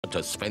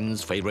to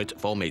Sven's favourite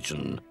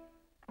formation.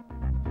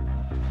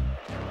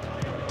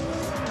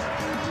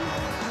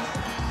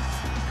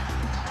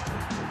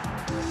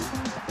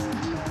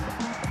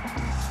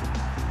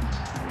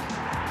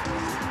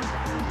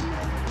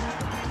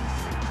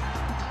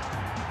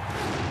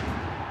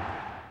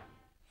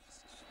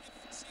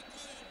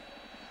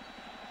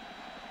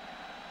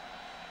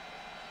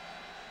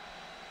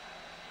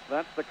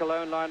 That's the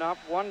Cologne lineup.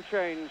 One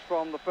change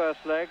from the first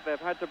leg. They've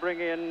had to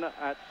bring in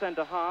at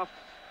centre-half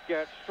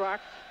Gert Stracht,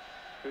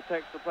 who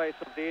takes the place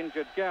of the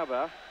injured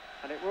Gerber.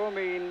 And it will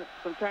mean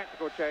some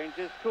tactical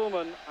changes. Koln,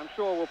 I'm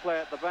sure, will play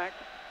at the back.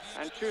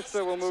 And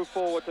Schuster will move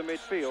forward to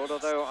midfield,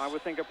 although I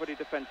would think a pretty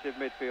defensive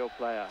midfield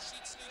player.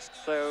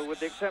 So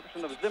with the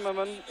exception of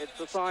Zimmerman, it's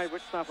the side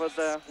which suffered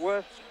their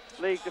worst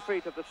league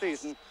defeat of the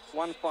season,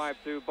 1-5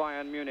 to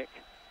Bayern Munich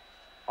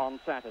on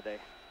Saturday.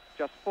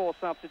 Just 4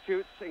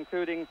 substitutes,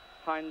 including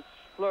Heinz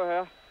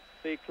Floher,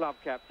 the club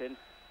captain.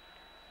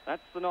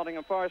 That's the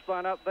Nottingham Forest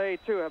lineup. They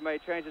too have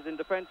made changes in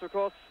defence, of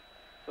course.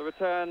 The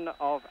return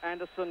of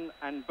Anderson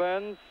and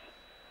Burns.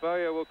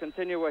 Bowyer will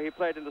continue where he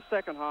played in the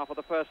second half of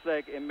the first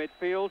leg in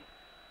midfield.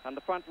 And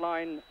the front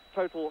line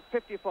total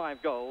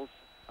 55 goals.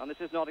 And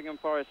this is Nottingham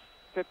Forest's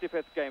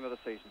 55th game of the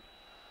season.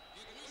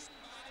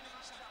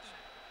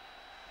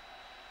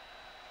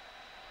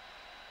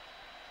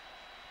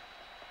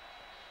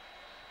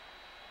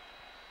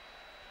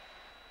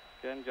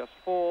 Again, just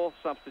 4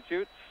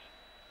 substitutes.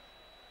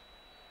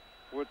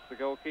 Woods, the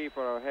goalkeeper,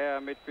 O'Hare,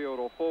 midfield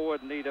or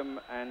forward, Needham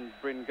and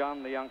Bryn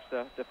Gunn, the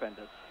youngster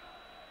defenders.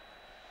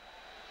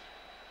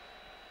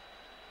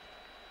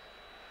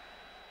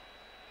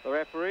 The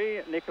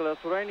referee, Nicolas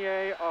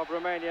Renier of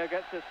Romania,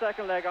 gets his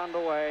second leg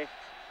underway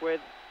with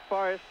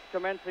Forest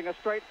commencing a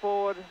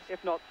straightforward,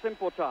 if not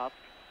simple task.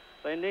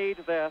 They need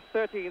their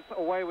 13th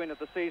away win of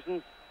the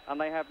season,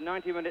 and they have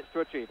 90 minutes to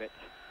achieve it.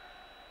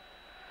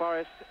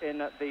 Forest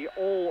in the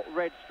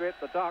all-red strip,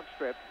 the dark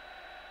strip,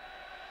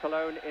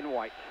 Cologne in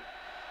white.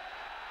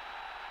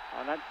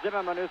 And that's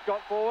Zimmerman who's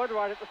got forward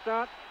right at the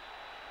start.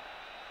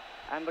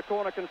 And the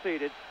corner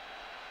conceded.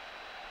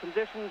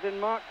 Conditions in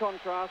marked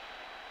contrast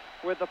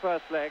with the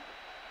first leg.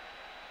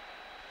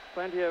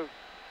 Plenty of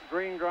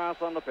green grass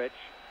on the pitch.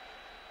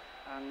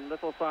 And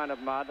little sign of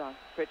mud.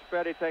 Pitch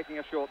barely taking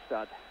a short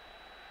stud.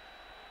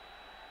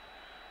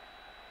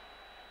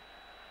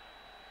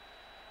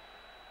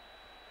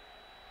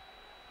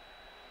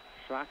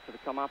 Stracht to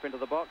come up into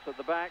the box at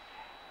the back,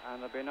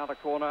 and there'll be another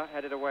corner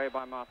headed away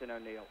by Martin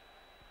O'Neill.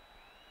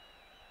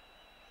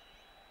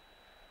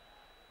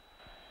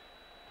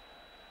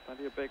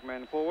 Plenty of big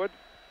men forward.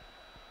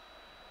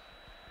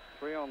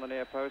 3 on the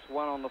near post,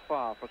 1 on the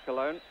far for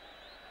Cologne.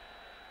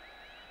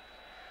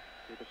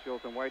 Peter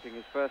Shilton waiting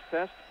his first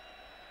test.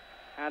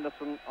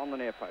 Anderson on the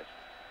near post.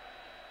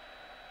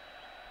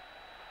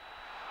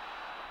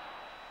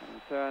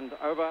 And turned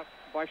over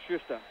by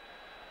Schuster.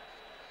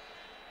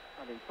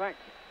 And in fact,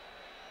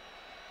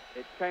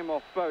 it came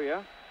off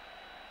Bowyer.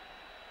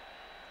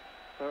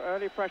 So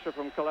early pressure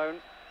from Cologne.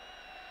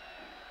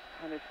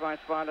 And it's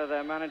Weisweiler,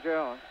 their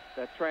manager,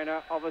 their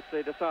trainer,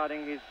 obviously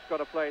deciding he's got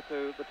to play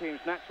to the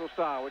team's natural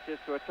style, which is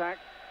to attack,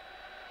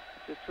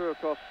 which is true, of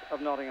course, of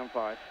Nottingham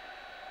Forest.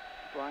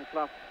 Brian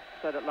Clough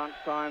said at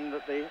lunchtime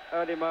that the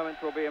early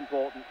moments will be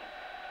important.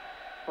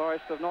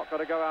 Forest have not got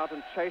to go out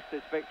and chase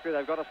this victory.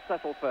 They've got to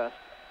settle first.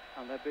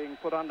 And they're being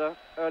put under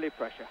early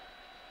pressure.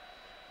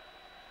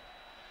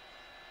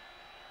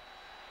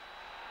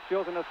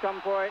 Shilton has come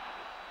for it.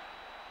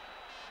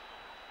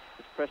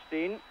 It's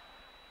Prestine.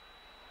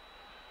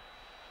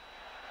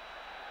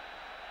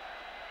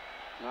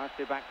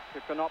 Nicely back to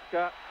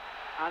Konopka.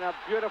 And a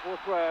beautiful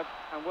swerve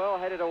and well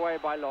headed away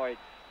by Lloyd.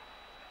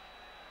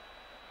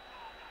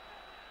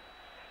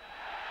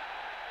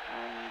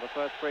 And the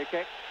first free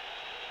kick.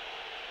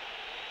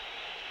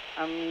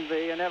 And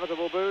the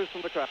inevitable boos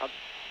from the crowd.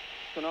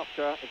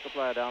 Konopka is the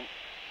player down.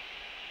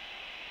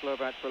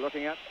 Slovak we're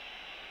looking at.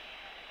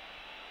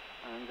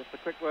 And just a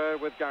quick word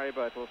with Gary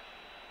Birtles.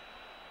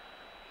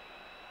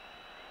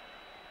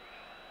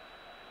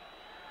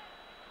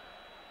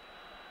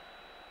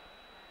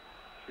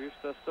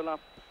 Schuster still up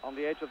on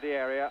the edge of the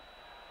area.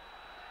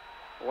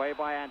 Away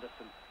by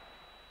Anderson.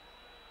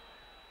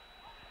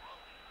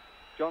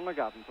 John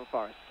McGovern for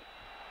Forest.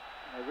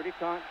 They really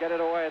can't get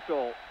it away at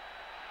all.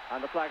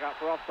 And the flag up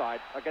for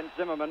offside against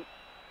Zimmerman.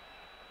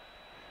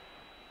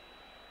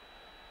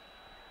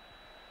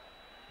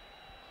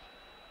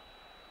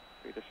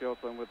 Peter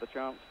Shilton with the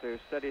chance to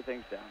steady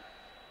things down.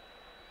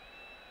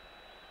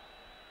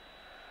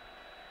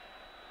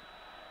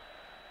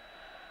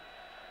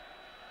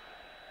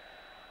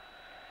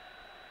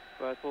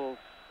 Birtles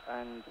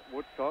and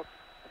Woodcock,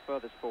 the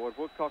furthest forward.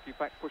 Woodcock, in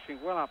fact, pushing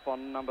well up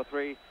on number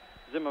 3,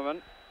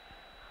 Zimmerman.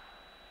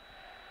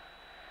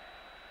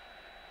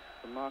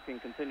 The marking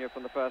continued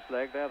from the first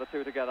leg. They're the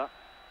two together.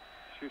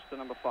 Schuster,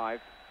 number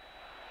 5.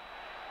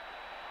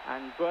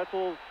 And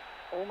Birtles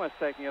almost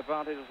taking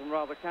advantage of some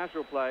rather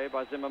casual play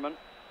by Zimmerman.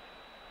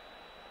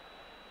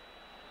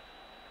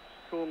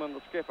 Kuhlman,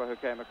 the skipper, who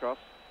came across.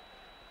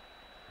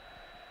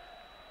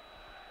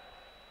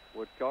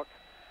 Woodcock.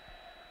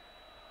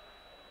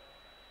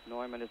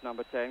 Neumann is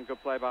number 10.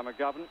 Good play by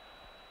McGovern.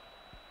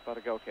 But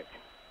a goal kick.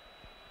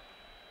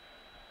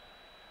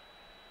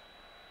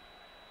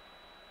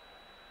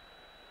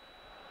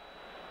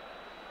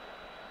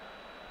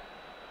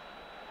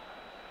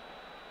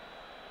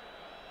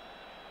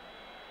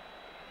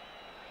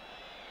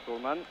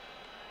 Koln.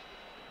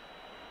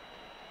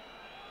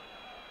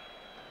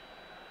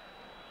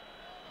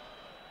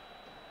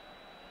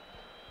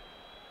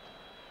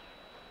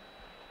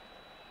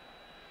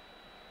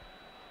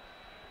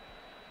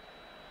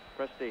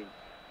 Prestige.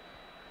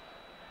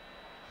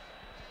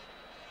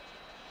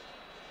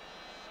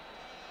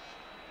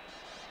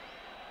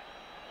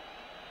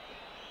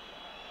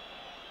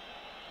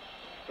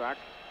 Strack.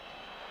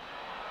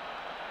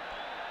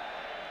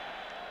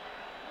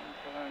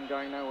 Koln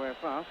going nowhere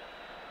fast.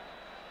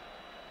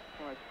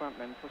 Twice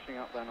frontmen pushing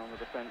up then on the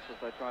defence as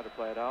they try to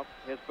play it out.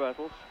 Here's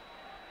Bertels.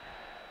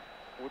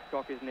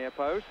 Woodcock is near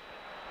post.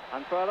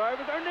 And further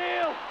over to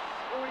O'Neill!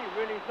 Oh, he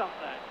really thumped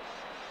that.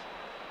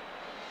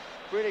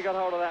 Really got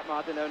hold of that,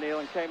 Martin O'Neill,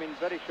 and came in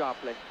very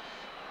sharply.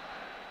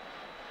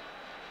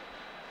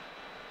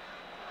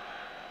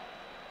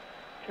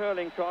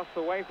 Curling cross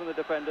away from the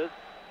defenders,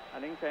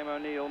 and in came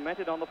O'Neill, met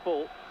it on the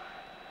full.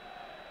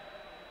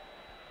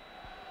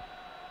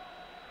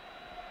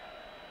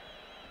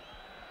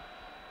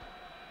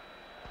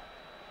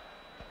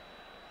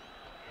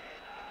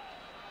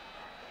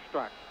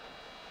 Strack.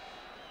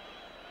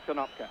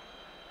 Konopka.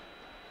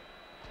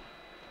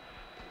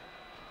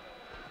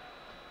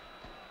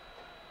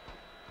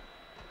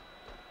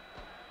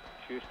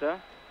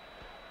 Schuster.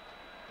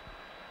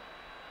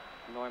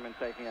 Neumann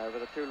taking over.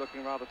 The two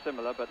looking rather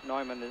similar, but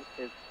Neumann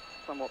is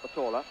somewhat the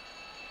taller.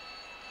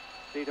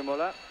 Dieter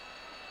Müller.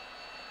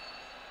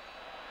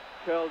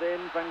 Curled in.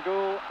 Van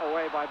Gool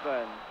away by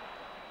Burns.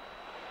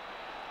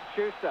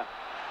 Schuster.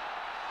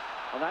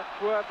 And that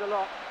swerved a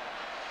lot.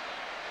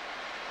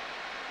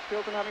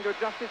 Chilton having to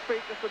adjust his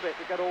feet just a bit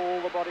to get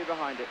all the body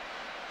behind it.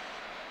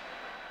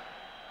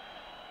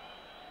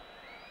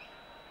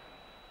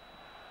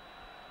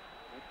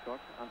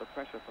 Woodcock under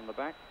pressure from the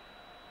back.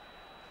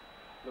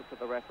 Looked at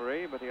the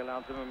referee, but he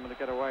allowed Zimmerman to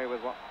get away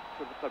with what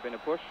could have been a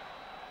push.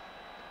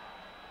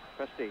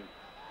 Prestige.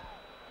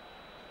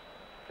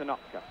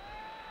 Konopka.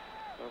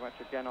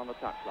 Kovac again on the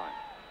touchline.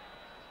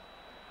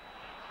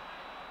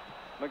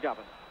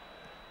 McGovern.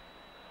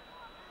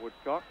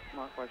 Woodcock,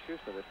 marked by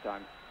Schuster this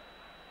time.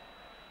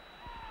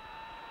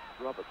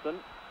 Robertson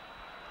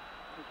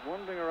is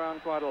wandering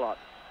around quite a lot.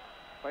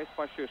 Faced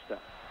by Schuster.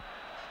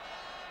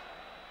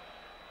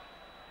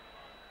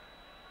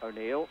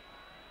 O'Neill.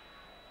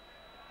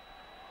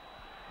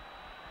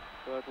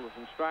 Bertels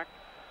and Strack.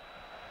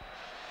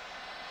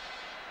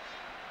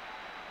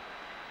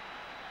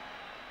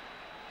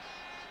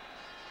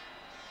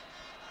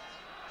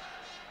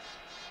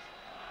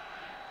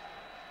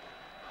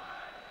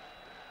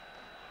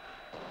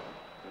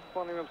 Good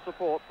volume of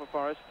support for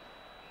Forest.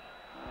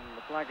 And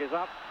the flag is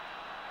up.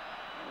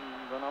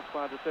 And an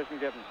offside decision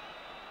given.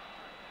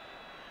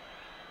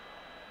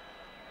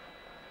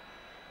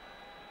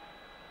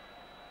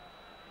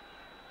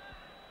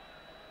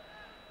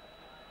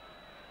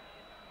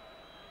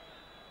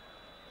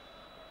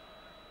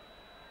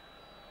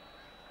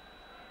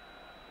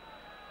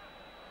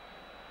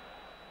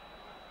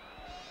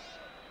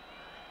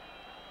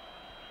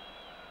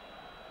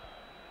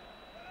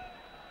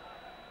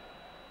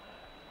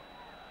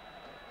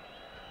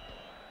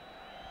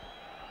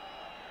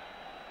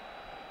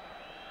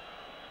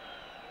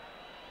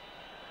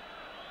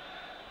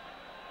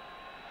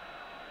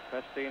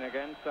 Prestige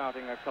again,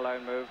 starting a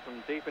Koln move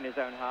from deep in his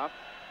own half.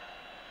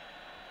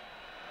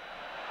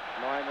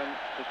 Neumann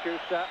to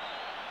Schuster.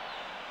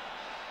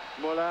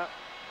 Müller.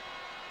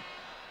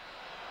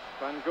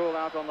 Van Gool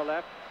out on the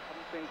left.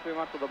 Haven't seen too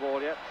much of the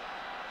ball yet.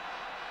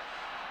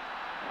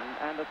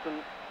 And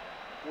Anderson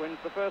wins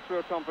the first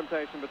real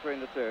confrontation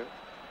between the two.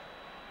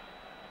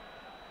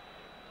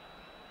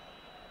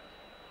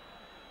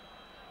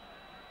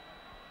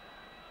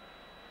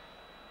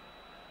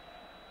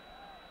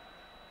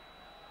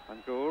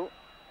 Van Gool,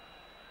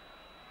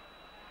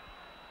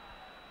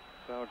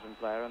 Belgian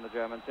player in the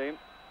German team.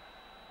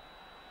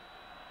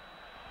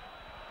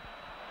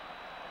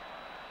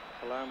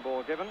 Koln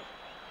ball given.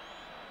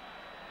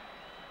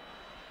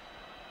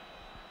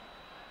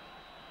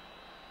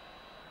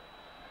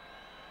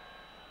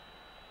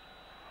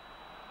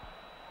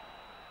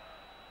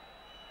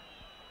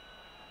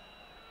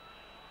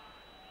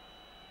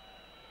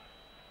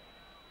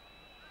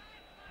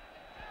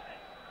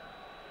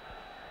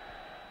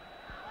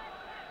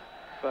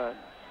 Burns.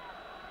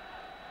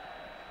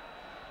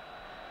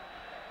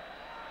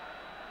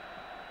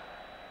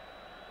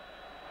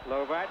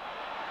 Lovac.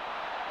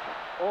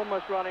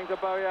 Almost running to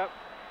Bowyer.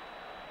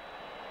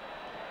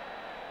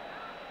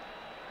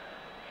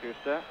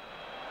 Schuster.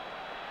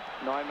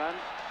 Neumann.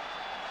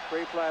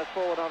 Three players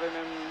forward of him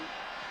in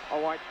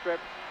a white strip.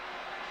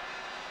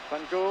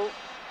 Van Gool.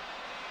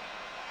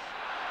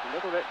 A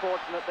little bit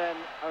fortunate then,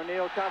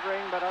 O'Neill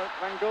covering, but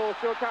Van Gool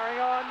still carrying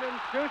on, and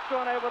Schuster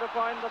unable to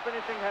find the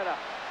finishing header.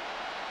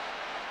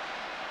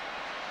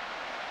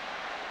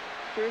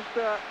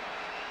 Schuster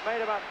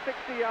made about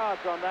 60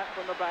 yards on that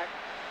from the back.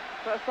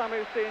 First time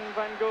we've seen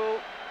Van Gool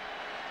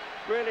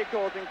really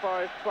causing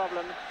Forest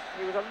problems.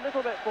 He was a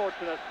little bit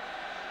fortunate,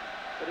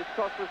 but his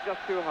cost was just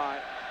too high,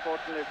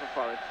 fortunately for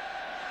Forest.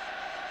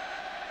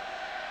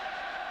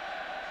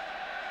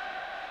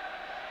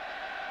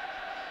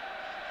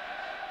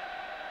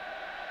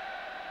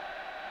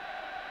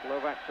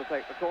 Kovac to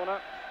take the corner.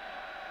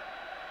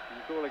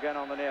 And Goal again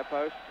on the near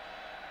post.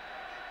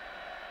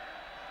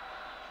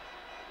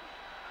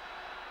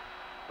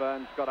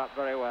 Burns got up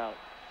very well.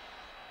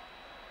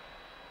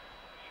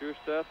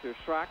 Schuster to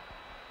Schrack.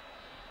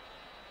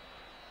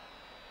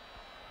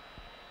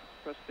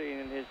 Pristine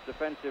in his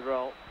defensive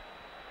role.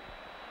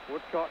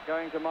 Woodcock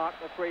going to mark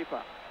the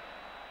sweeper,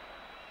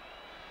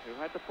 who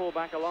had to pull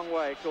back a long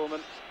way,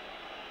 Koolman.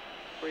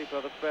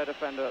 Sweeper, the spare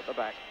defender at the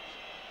back.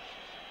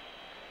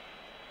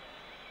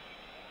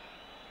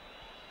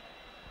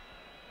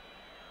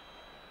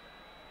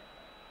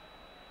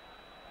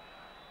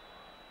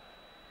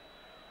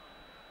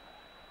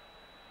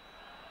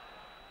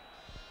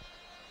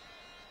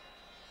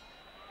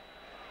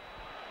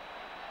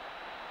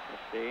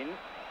 Pristine.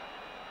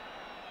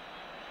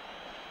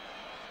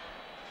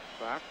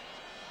 Back.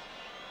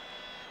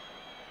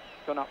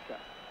 Konopka.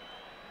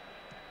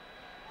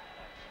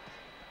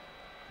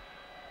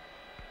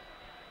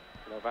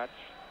 Kovac.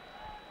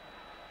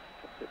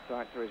 Puts it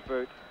tight to his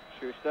boot.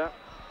 Schuster.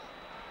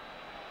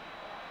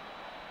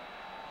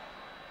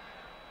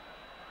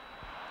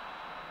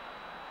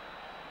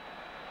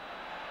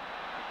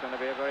 It's going to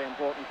be a very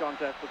important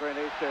contest between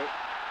these two.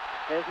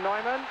 Here's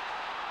Neumann.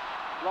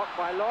 Blocked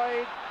by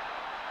Lloyd.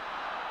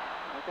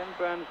 Again,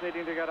 Burns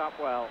needing to get up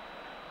well.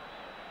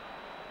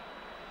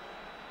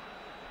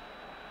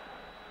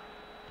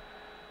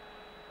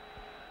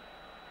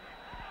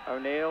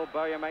 O'Neill,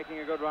 Bowyer making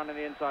a good run in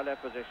the inside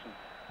left position.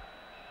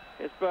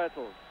 Here's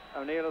Birtles.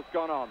 O'Neill has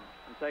gone on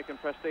and taken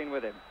Pristine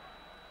with him.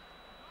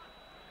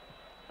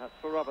 That's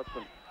for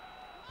Robertson.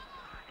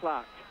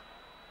 Clark.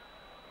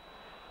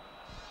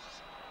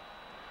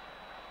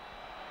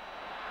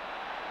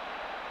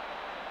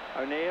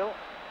 O'Neill.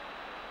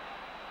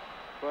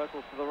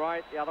 Birtles to the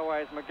right, the other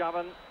way is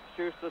McGovern.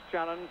 Schuster's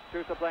challenge.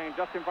 Schuster playing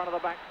just in front of the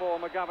back four.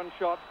 McGovern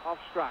shot off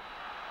Strack.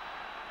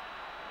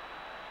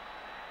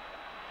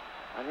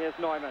 And here's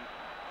Neumann.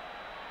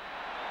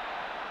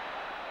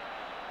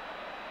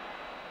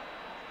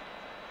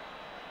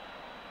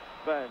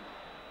 Burns.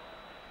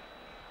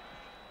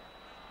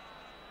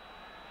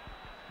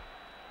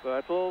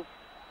 Birtles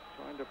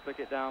trying to flick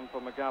it down for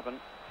McGovern.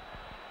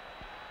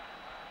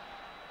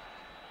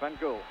 Van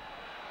Gool.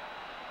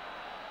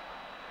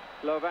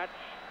 Kovac.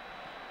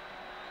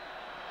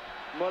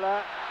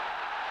 Muller.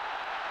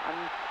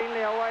 And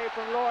cleanly away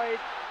from Lloyd.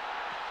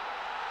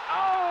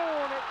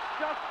 Oh, and it's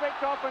just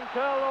picked up and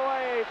curled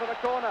away for the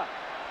corner.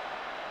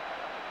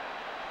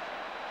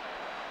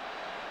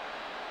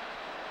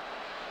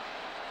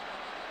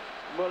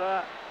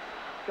 Muller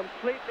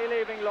completely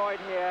leaving Lloyd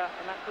here,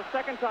 and that's the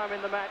second time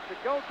in the match.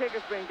 A goal kick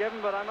has been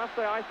given, but I must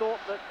say I thought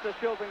that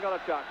Shilton got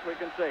a touch, we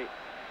can see.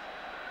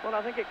 Well,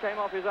 I think it came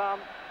off his arm.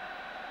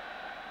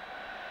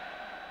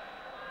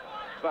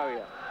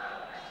 Bowyer.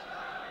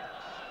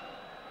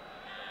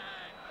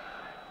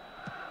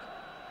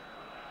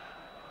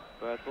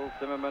 Birtles,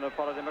 Zimmerman have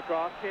followed him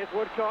across. Here's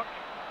Woodcock.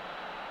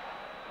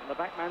 And the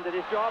backman did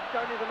his job.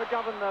 Only to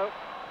McGovern, though.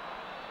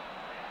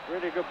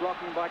 Really good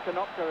blocking by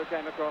Konopka, who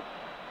came across.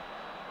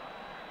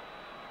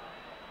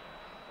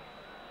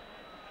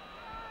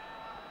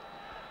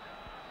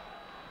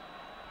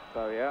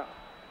 Bowyer.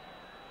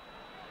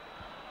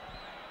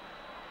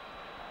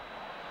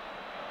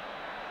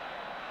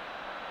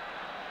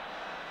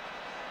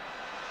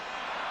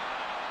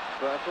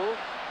 Birtles.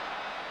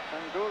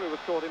 Van Gool, who was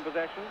caught in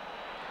possession.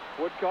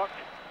 Woodcock.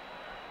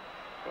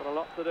 Got a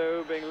lot to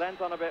do, being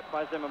lent on a bit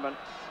by Zimmerman,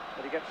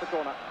 but he gets the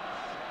corner.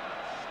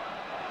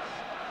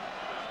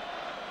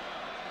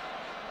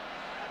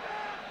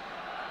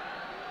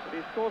 But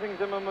he's causing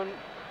Zimmerman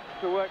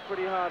to work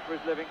pretty hard for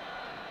his living.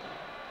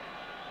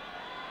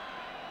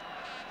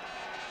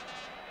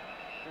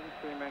 And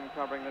three men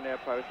covering the near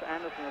post.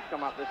 Anderson has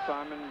come up this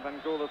time, and Van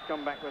Gool has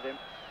come back with him.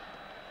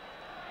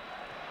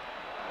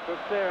 Good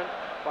clearance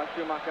by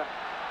Schumacher.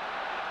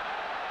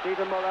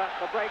 Dieter Muller,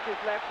 the break is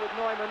left with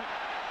Neumann.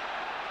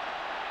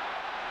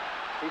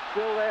 He's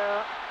still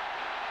there.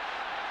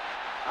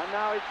 And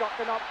now he's got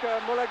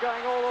Konopka. Muller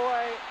going all the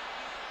way.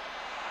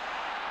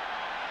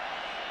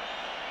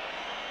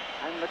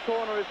 And the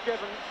corner is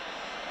given.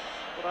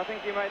 But I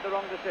think he made the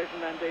wrong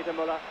decision then, Dieter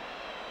Muller.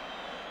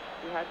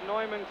 He had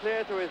Neumann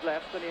clear to his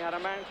left, and he had a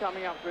man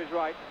coming up to his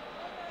right.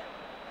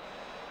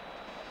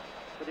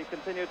 But he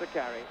continued to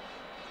carry.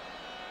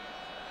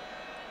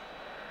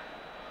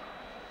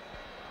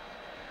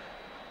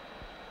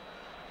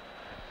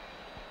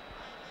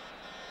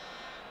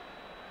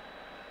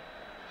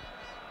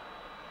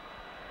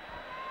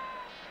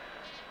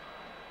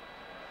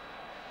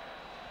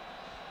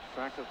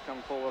 Strack has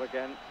come forward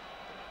again.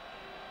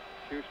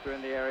 Schuster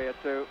in the area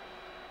too.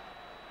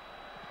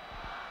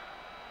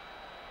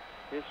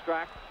 Here's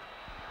Strack.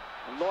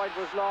 And Lloyd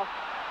was lost.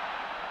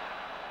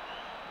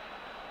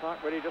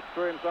 Clark really just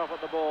threw himself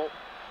at the ball.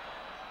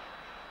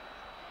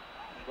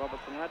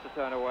 Robertson had to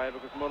turn away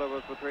because Muller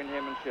was between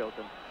him and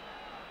Shilton.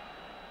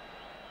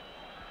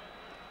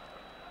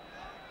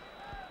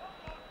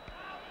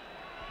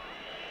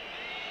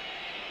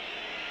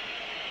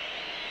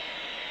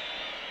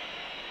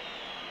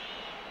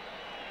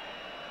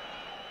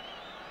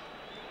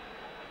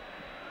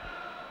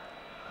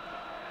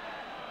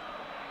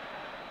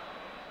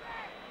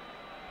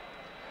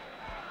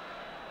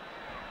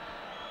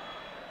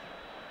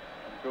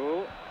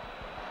 Gould.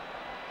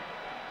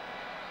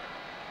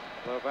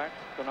 Loback,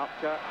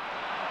 Konopka,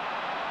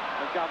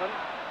 McGovern,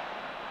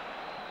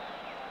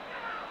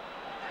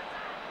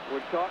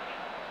 Woodcock.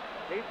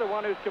 He's the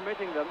one who's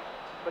committing them,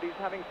 but he's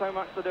having so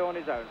much to do on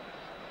his own.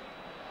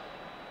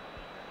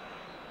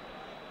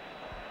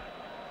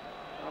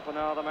 Half an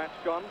hour of the match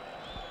gone.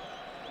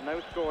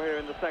 No score here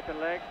in the second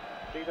leg.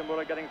 Peter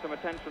Muller getting some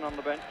attention on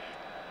the bench.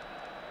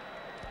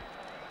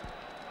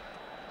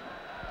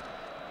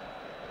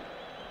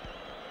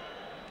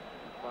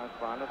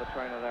 Weisbeiner, the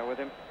trainer there with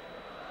him.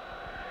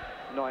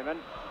 Neumann.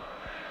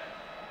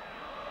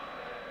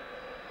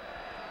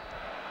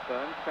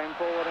 Burns came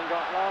forward and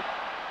got lost.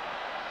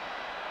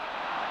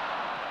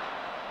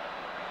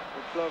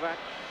 With Slovak.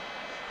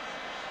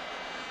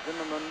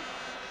 Zimmerman,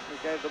 who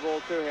gave the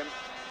ball to him.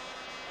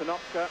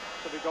 Konopka,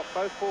 so we've got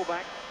both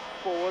fullbacks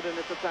forward in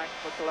this attack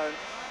for Cologne.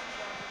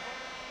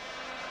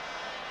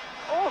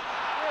 Oh!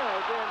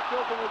 Yeah, again,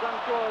 Shilton was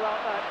unsure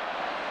about that.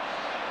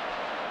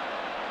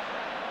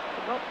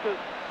 Konopka's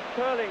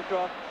curling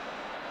cross.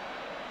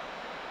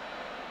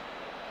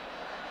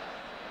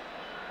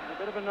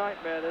 A bit of a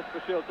nightmare this for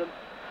Shilton.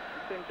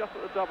 He's seen just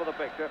at the top of the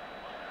picture.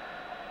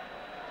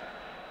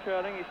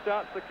 Curling, he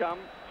starts to come,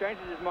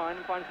 changes his mind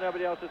and finds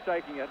nobody else is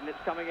taking it, and it's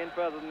coming in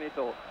further than he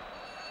thought.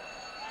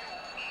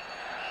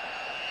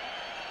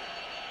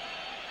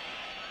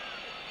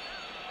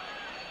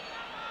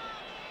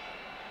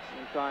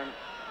 Meantime,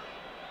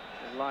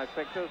 in live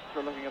pictures,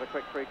 we're looking at a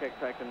quick free kick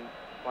taken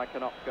by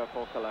Konopka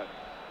for Cologne.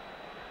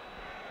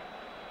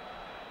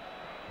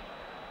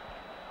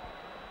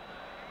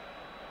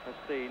 Has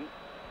seen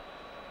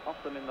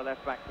often in the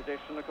left-back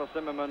position. Of course,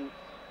 Zimmerman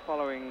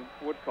following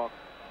Woodcock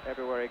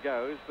everywhere he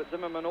goes, but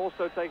Zimmerman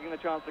also taking the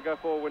chance to go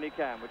forward when he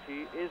can, which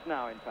he is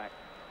now, in fact.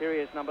 Here he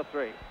is, number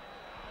 3.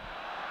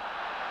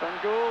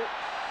 Van Gool,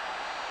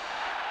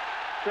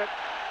 tripped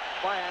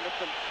by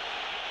Anderson.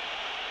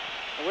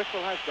 The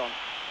whistle has gone.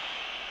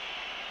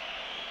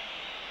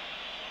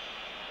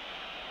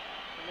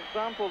 An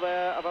example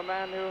there of a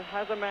man who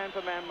has a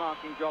man-for-man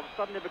marking job,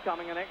 suddenly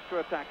becoming an extra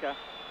attacker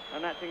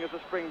and acting as a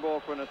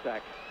springboard for an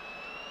attack.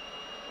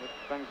 With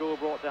Van Gool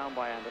brought down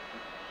by Anderson.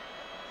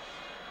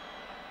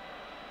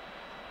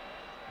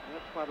 And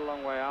that's quite a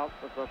long way out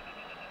with a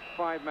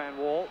 5-man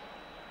wall.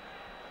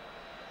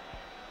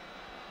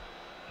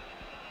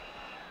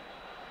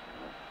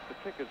 That's the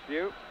kicker's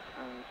view,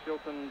 and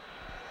Shilton's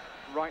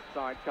right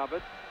side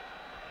covered.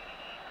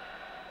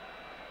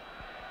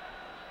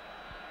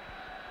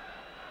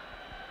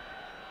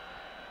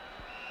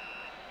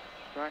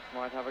 Strack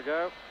might have a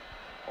go,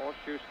 or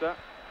Schuster.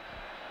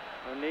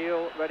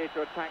 O'Neill ready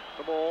to attack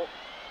the ball.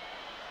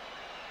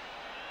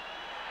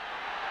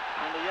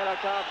 And the yellow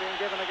card being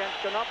given against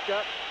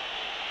Konopka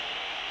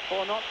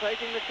for not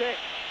taking the kick.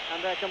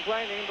 And they're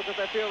complaining because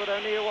they feel that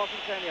O'Neill wasn't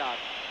 10 yards.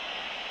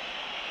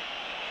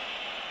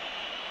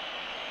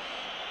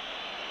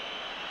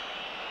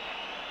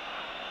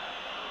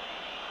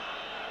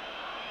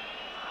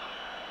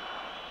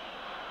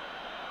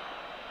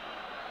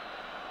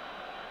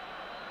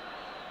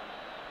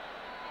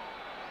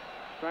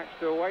 Strack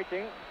still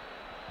waiting.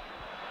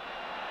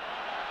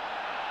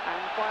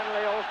 And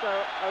finally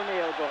also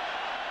O'Neill booked,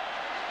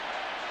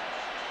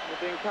 with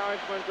the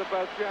encouragement of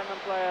both German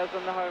players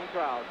and the home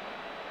crowd.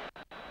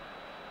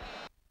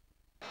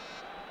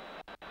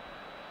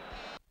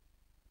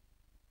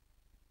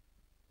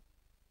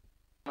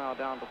 Now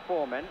down to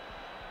 4 men.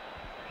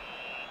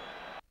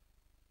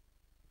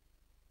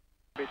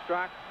 Be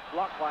struck,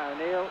 blocked by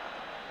O'Neill.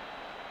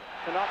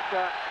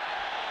 Konopka,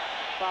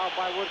 fouled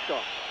by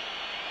Woodcock.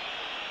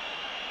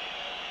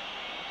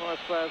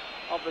 Forest players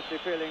obviously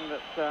feeling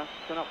that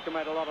Konopka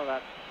made a lot of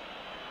that.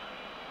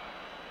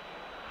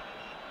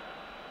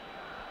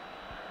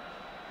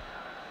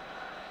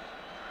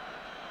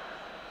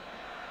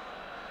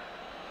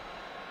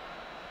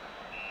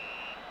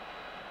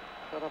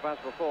 Set up as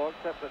before,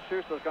 except that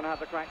Schuster's going to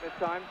have the crack this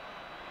time.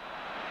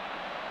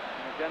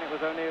 And again, it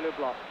was O'Neill who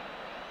blocked.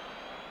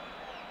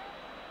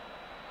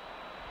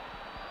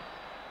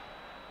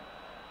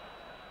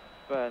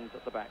 Burns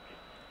at the back.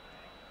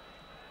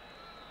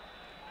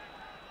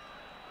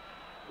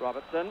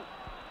 Robertson.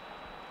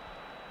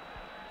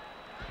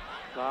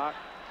 Clark.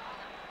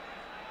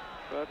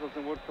 Birtles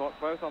and Woodcock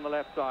both on the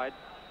left side.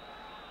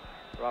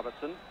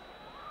 Robertson.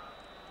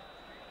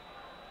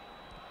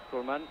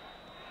 Kuhlmann.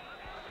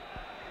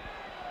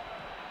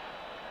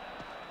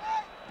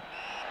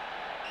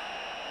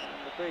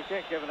 The free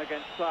kick given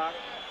against Clark.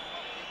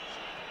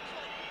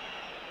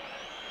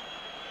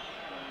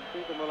 And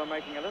Peter Muller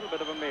making a little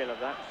bit of a meal of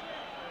that.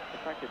 In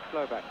fact, it's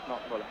Slovak,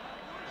 not Muller.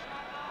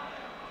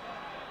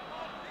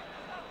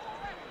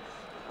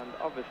 And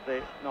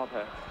obviously not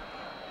hurt.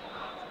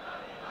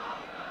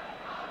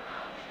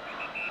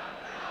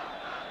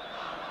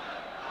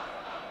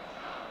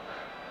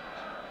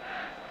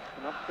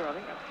 I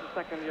think that's the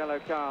second yellow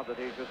card that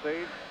he's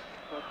received.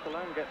 So if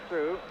Koln gets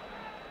through,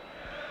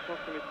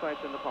 cost him his place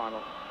in the final.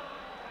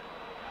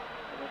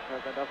 And let's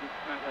hope that doesn't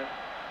matter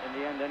in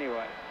the end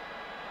anyway.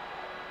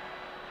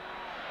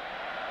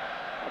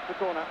 That's the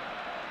corner.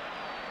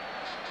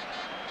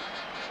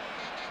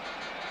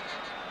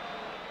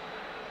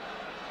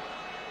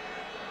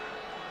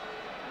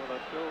 Well,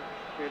 they're still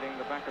feeling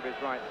the back of his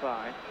right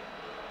thigh.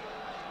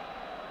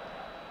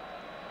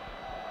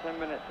 10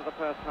 minutes of the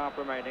first half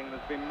remaining.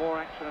 There's been more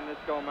action in this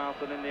goal mouth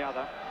than in the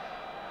other.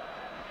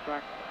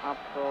 Track up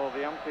for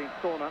the umpteenth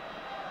corner.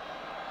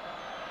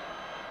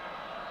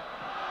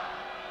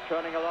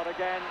 Turning a lot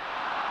again.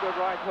 Good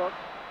right hook.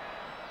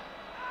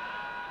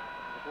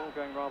 The ball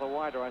going rather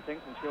wider, I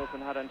think, than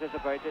Shilton had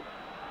anticipated.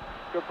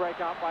 Good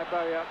break out by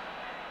Bowyer.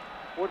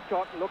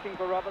 Woodcock looking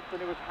for Robertson,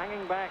 who was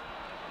hanging back.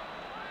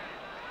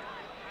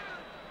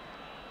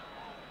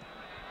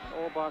 And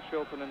all bar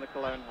Shilton in the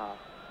Cologne half.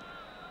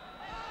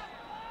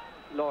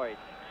 Lloyd.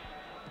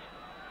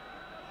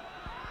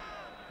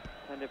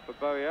 Intended for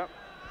Bowyer.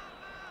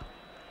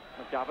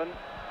 McGovern.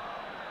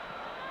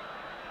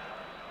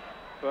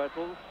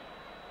 Bertels.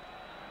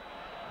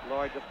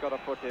 Lloyd just got a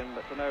foot in,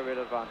 but to no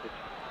real advantage.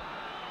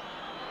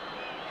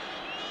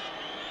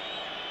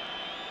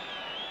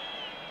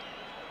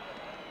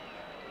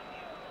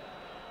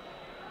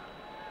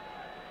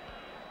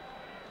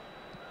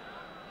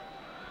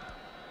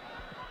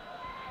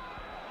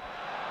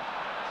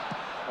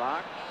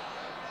 Clark.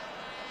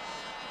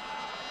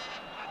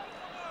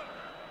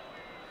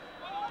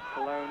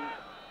 Koln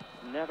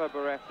never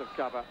bereft of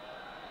cover.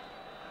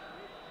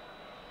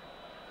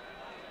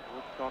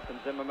 Woodcock and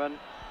Zimmerman.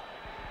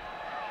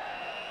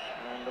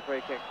 And the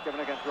free kick given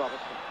against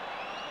Robertson.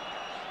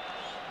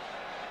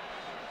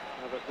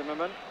 Herbert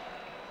Zimmerman,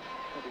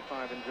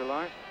 25 in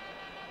July.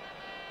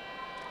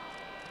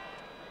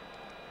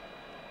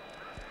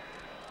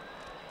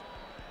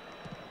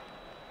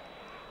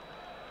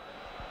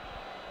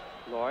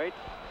 Lloyd.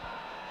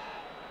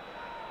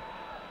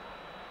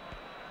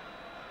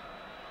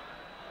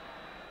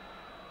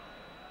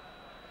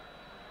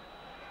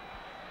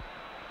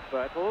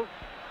 Bertels.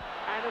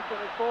 Anderson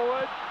is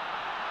forward.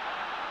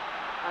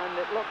 And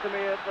it looked to me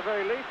at the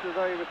very least as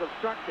though he was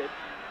obstructed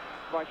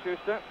by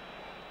Schuster.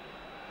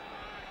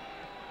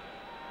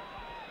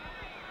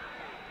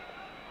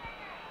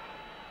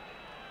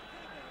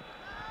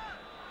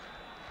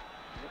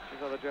 Looks as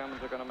though the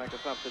Germans are going to make a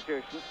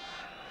substitution.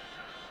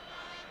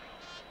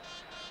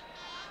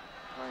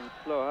 Heinz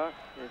Floher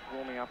is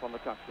warming up on the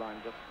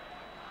touchline, just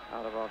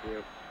out of our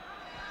view.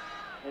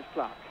 Here's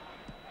Clark.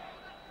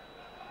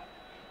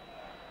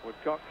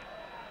 Woodcock.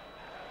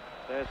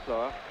 There's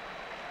Floher.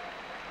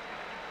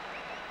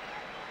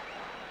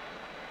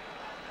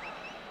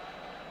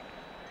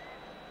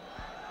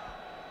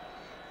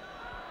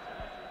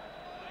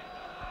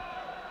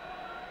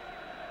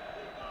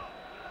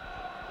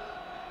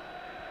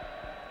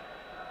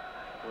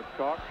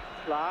 Woodcock,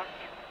 Clark,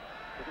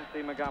 didn't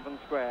see McGovern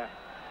square.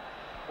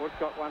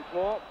 Woodcock once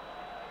more,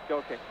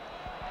 goal kick.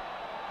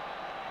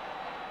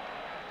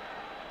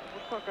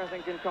 Woodcock, I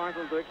think,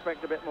 entitled to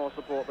expect a bit more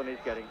support than he's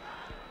getting.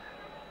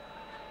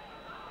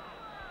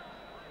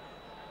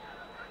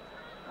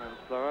 And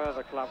Floher,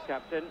 the club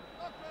captain.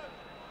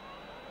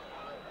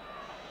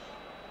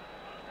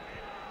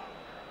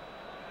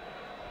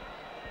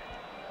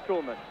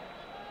 Kuhlmann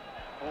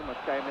almost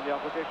came in the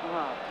opposition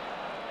half.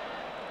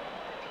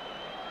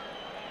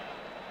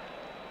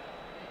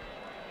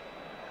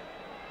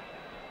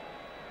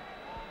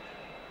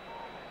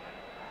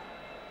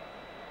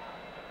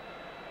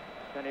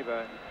 Kenny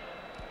Burns.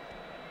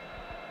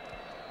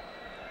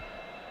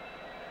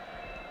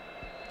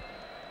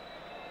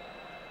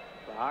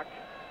 Clark.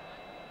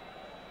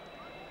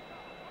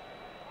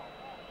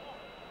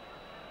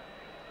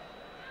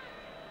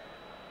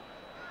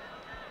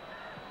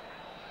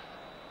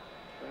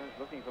 Burns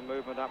looking for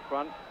movement up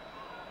front.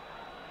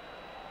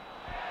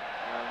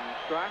 And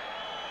Strack.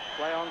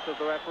 Play on, says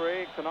the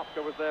referee.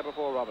 Konopka was there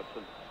before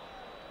Robertson.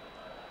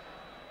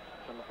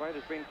 I'm afraid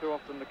it's been too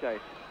often the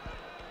case.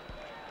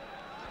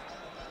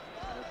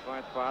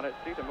 Vice Violet,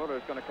 Peter Muller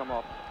is going to come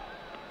off.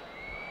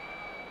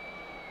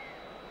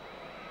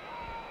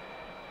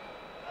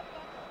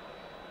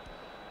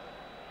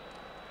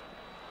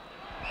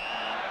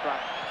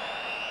 Strack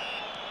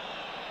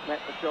met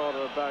the shoulder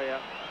of Bowyer.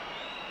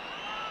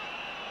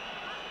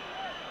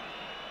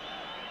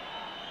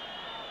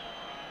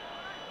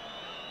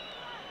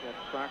 Yes,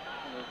 Strack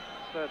in his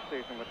third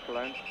season with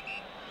Cologne.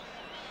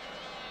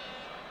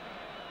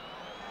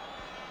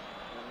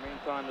 In the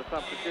meantime, the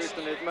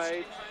substitution is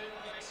made.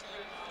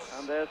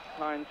 And there's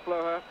Heinz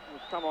Floher,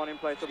 who's come on in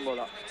place of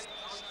Muller.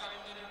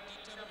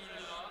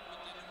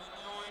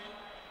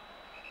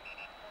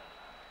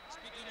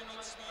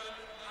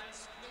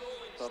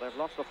 So they've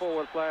lost a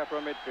forward player for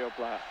a midfield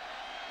player.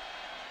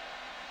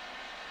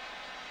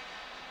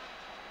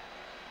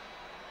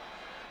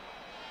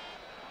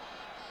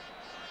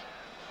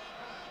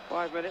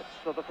 Five minutes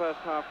of the first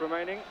half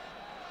remaining.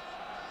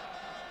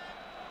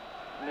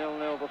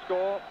 0-0 the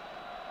score.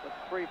 It's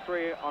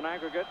 3-3 on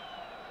aggregate.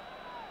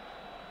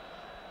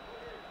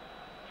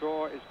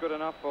 Draw is good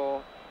enough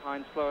for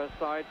Heinz Floer's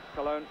side,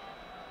 Cologne,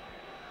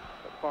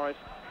 but Forest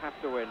have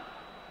to win.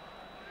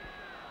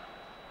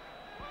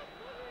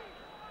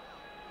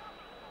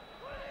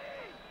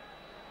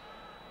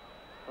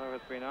 Floer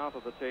has been out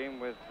of the team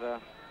with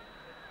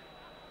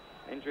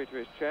injury to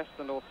his chest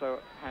and also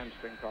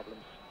hamstring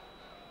problems.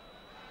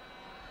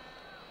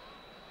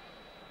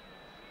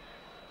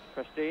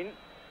 Prestine.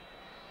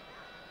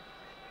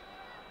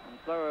 And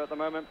Floer at the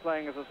moment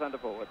playing as a centre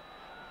forward.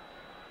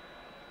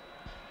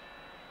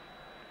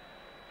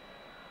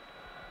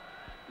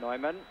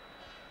 Neumann.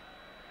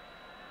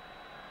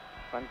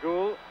 Van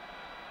Gool.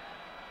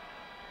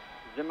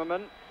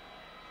 Zimmerman.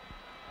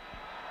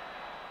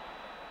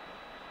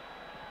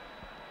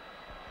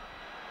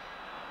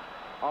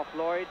 Off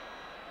Lloyd.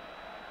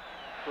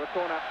 To a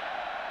corner.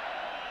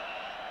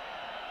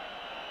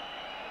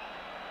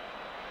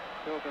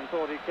 Hilton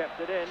thought he kept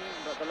it in,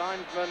 but the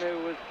linesman,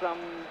 who was some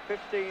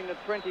 15 to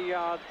 20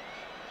 yards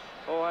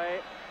away,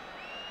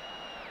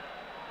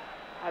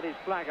 had his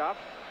flag up.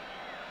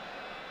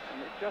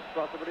 And it's just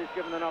possible he's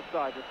given an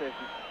offside decision.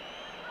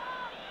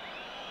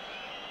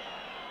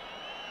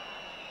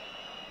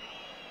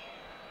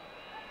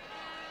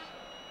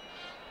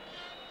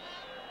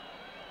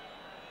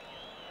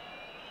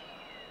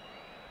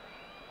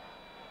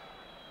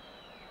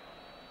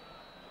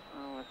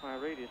 Well, if I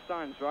read his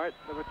signs right,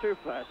 there were two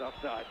players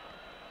offside.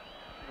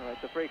 Well,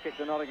 it's a free kick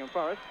to Nottingham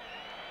Forest.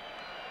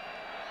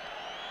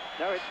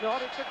 No, it's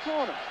not. It's a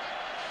corner.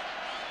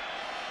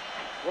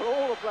 Well,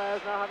 all the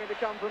players now having to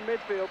come from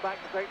midfield back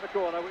to take the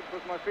corner, which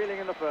was my feeling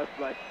in the first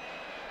place.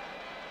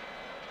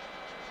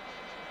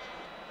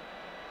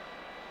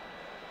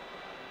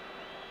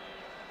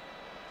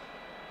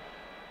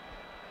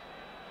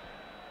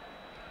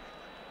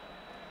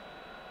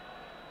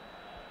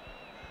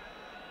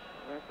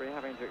 The referee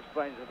having to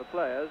explain to the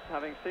players,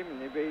 having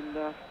seemingly been,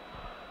 well,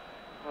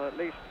 at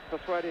least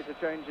persuaded to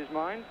change his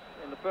mind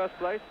in the first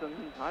place, and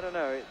I don't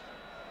know,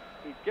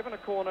 he's given a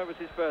corner was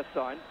his first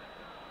sign.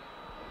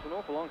 It's an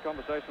awful long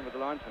conversation with the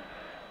linesman.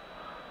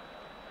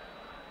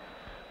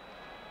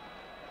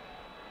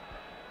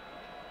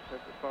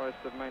 But the Forest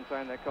have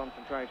maintained their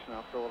concentration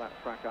after all that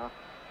fracas.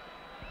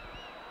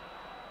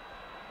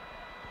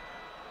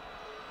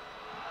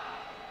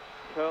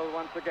 Curl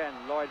once again.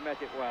 Lloyd met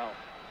it well.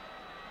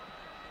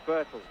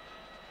 Bertels.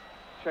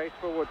 Chase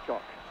for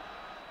Woodcock.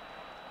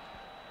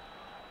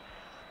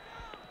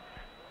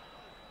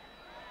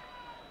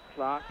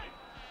 Clark.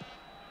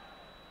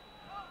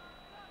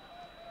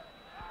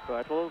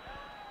 Bertels.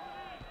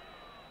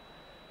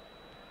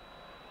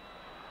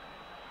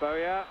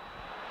 Bowyer.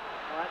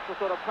 Well, that's the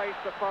sort of pace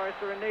that Forest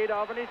are in need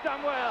of, and he's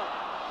done well.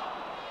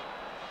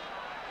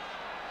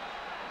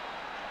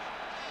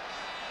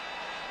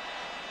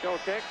 Goal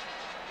kick.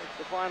 It's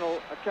the final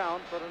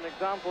account, but an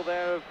example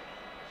there of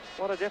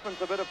what a difference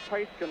a bit of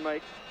pace can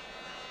make.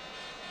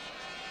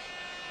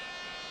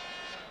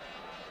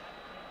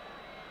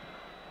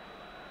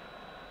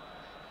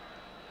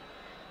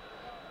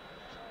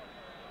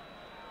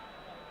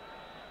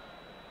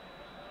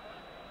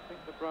 I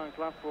think that Brian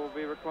Clough will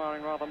be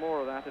requiring rather more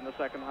of that in the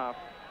second half.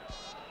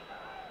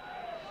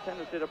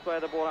 Tendency to play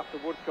the ball up to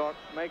Woodcock,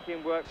 make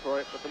him work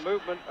for it, but the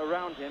movement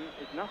around him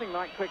is nothing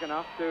like quick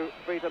enough to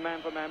beat a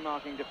man-for-man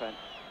marking defence.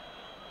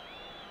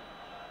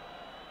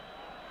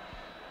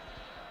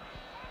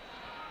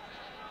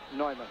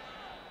 Neumann.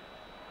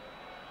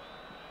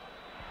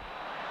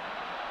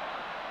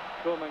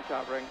 Koln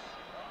covering.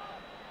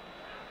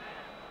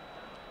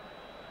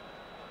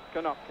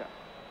 Konopka.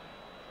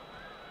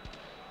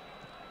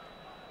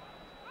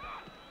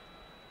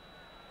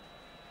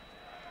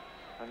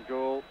 And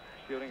Gould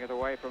shooting it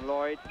away from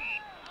Lloyd.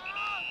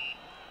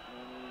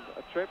 And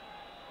a trip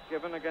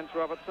given against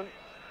Robertson.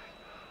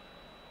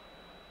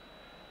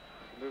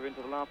 Move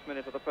into the last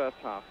minute of the first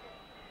half.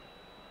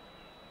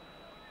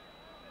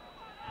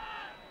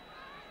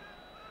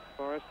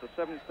 Forest, the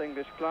seventh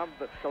English club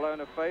that Cologne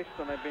have faced,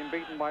 and they've been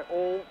beaten by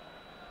all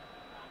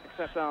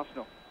except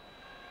Arsenal.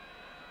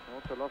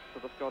 Also lost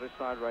to the Scottish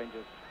side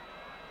Rangers.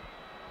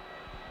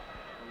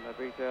 And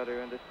they beat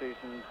Erdu in this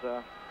season's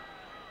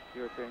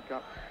European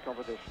Cup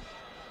competition.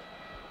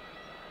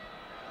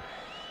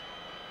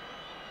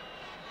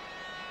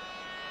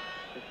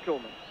 It's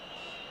Koln.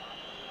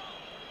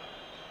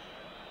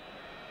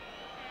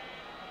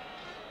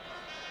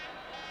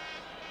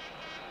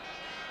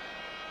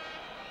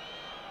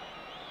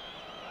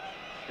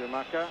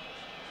 Schumacher.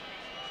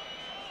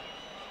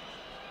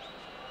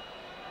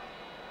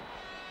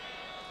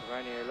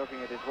 Rainier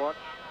looking at his watch.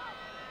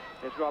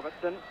 Here's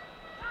Robertson.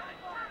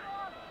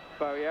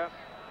 Bowyer.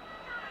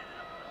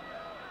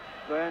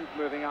 Burns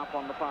moving up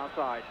on the far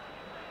side.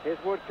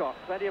 Here's Woodcock.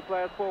 Plenty of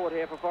players forward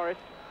here for Forest.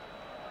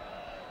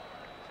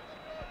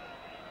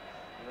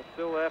 And it's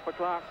still there for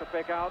Clark to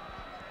pick out.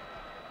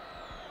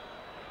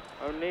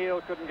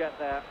 O'Neill couldn't get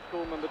there.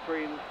 Coleman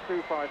between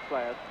two Forest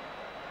players.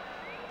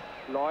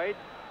 Lloyd.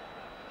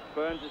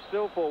 Burns is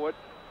still forward.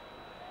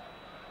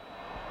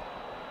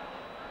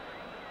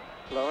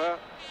 Slower.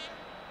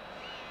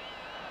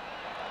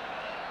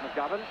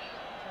 McGovern.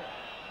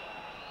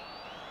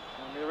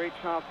 And we reach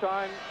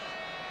half-time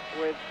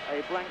with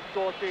a blank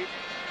score sheet,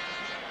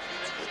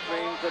 which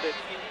means that it's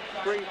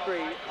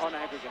 3-3 on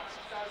aggregate.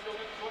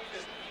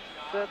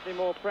 Certainly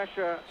more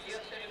pressure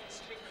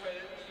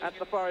at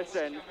the Forest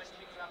end,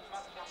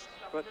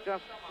 but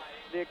just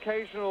the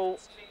occasional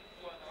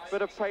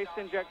bit of pace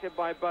injected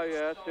by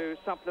Bowyer to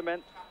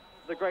supplement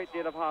the great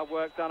deal of hard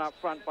work done up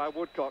front by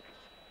Woodcock,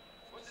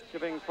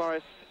 giving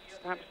Forest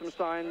perhaps some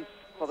signs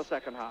for the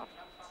second half.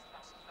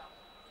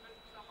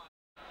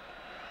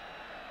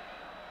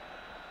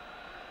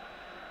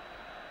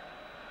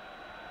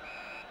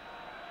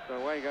 So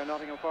away go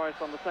Nottingham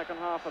Forest on the second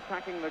half,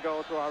 attacking the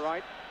goal to our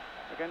right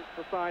against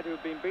the side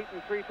who've been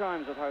beaten 3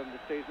 times at home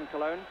this season,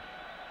 Cologne.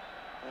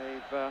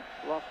 They've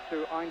lost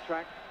to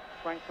Eintracht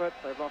Frankfurt,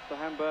 they've lost to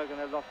Hamburg, and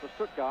they've lost to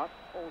Stuttgart.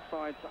 All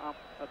sides up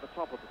at the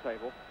top of the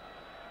table.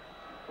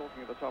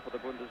 Talking at the top of the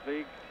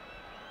Bundesliga,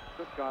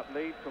 Stuttgart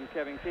lead from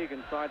Kevin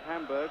Keegan's side.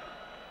 Hamburg,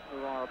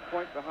 who are a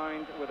point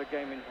behind with a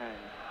game in hand.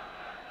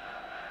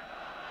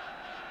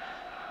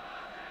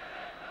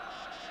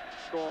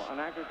 Score an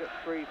aggregate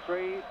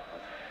 3-3.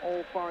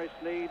 All Forest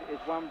need is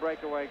 1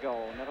 breakaway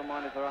goal. Never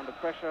mind if they're under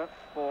pressure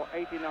for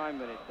 89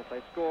 minutes. If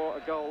they score a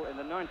goal in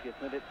the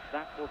 90th minute,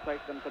 that will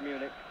take them to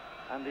Munich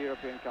and the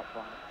European Cup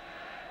final.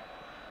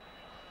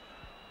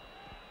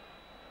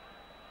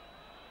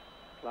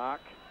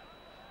 Clark.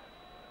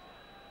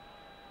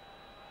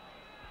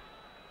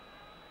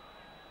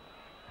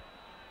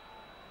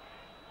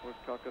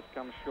 Woodcock has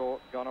come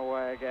short, gone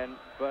away again.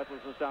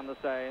 Birtles has done the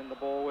same. The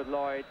ball with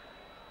Lloyd.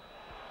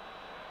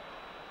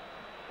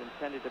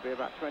 Intended to be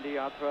about 20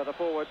 yards further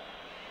forward.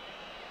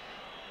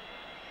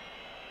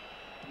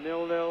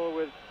 0-0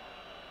 with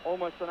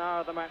almost an hour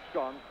of the match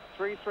gone.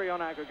 3-3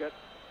 on aggregate.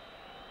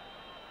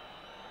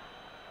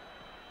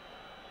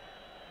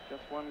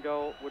 Just 1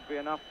 goal would be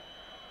enough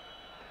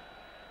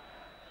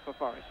for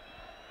Forest.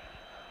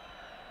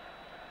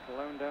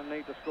 Cologne don't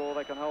need to score,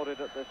 they can hold it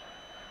at this.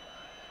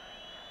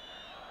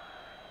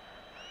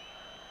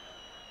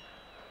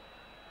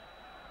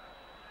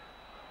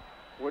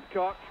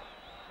 Woodcock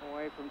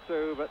away from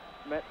 2, but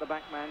met the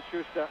backman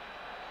Schuster.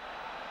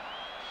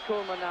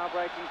 Koolman now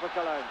breaking for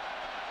Cologne.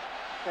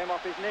 Came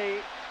off his knee.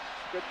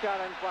 Good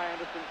challenge by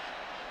Anderson.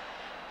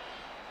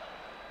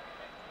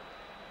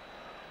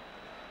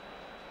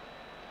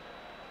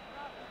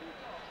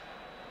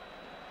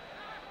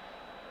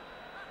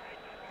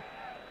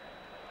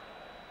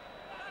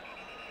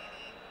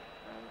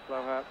 And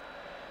Slower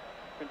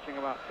pinching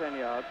about 10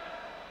 yards.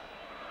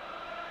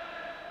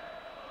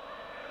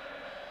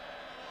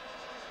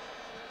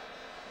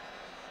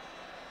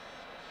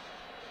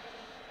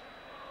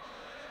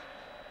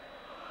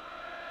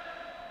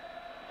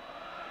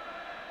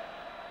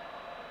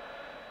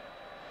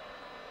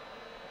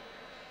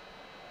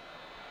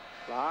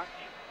 Clark.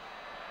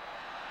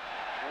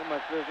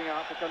 Almost losing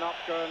out to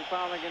Konopka and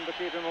fouling him to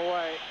keep him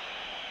away.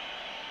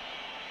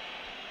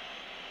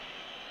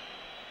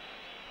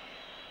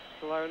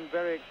 Cologne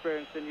very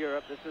experienced in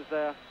Europe. This is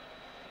their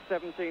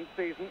 17th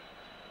season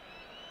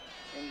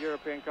in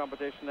European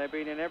competition. They've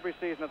been in every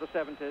season of the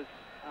 70s,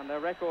 and their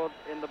record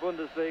in the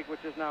Bundesliga,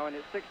 which is now in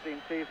its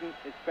 16th season,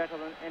 is better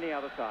than any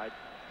other side.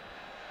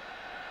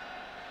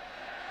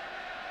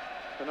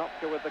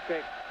 Konopka with the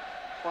kick.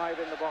 5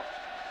 in the box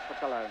for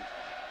Cologne.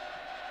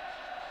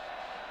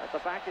 At the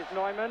back is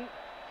Neumann,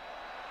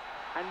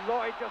 and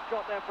Lloyd just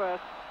got there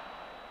first.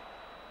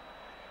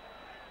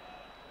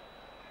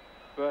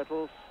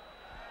 Birtles.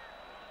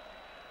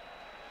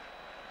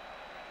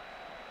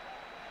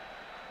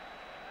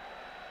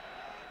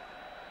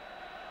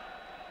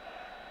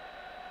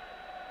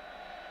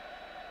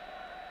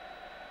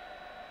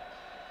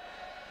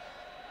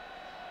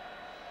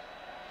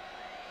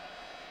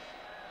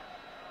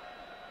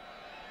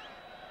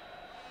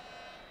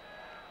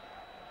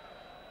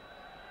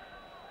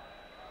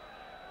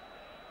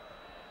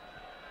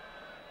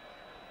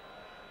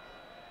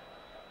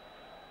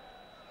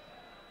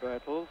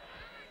 Birtles.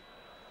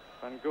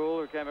 Van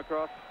Gool, who came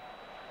across.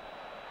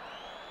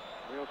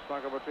 Real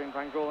struggle between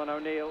Van Gool and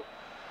O'Neill.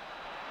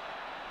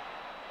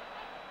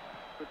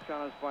 Good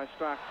challenge by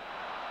Strack.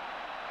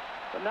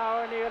 But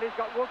now O'Neill, he's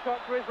got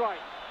Woodcock to his right,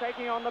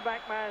 taking on the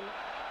backman.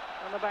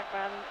 And the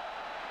backman,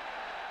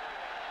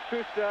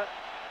 Schuster,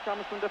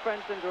 comes from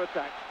defence into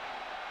attack.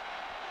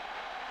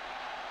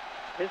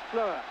 Here's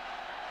Slower.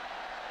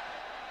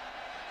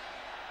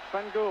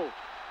 Van Gool.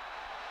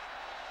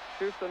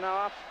 Schuster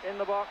now up in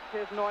the box.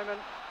 Here's Neumann.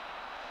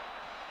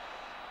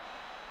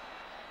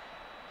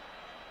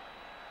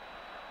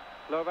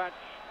 Lovac.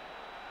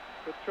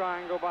 Good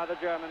triangle by the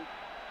Germans.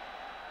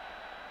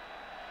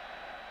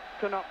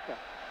 Konopka.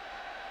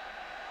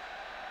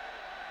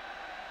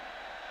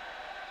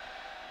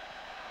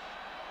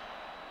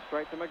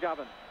 Straight to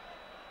McGovern.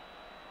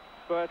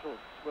 Bertels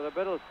with a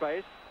bit of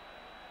space.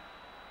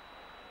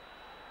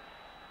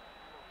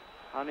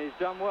 And he's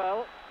done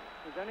well.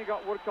 He's only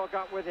got Woodcock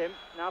up with him.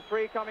 Now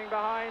 3 coming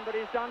behind, but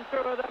he's done 2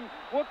 of them.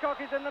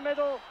 Woodcock is in the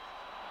middle.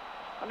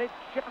 And it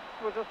just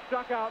was a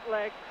stuck-out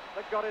leg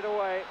that got it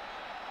away,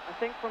 I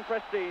think, from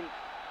Prestine.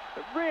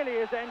 It really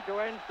is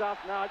end-to-end stuff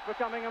now. It's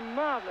becoming a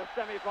marvellous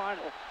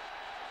semi-final.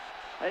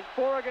 It's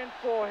 4 against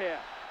 4 here.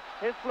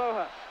 Here's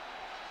Floher.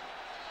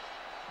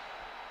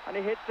 And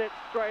he hits it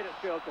straight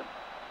at Shilton.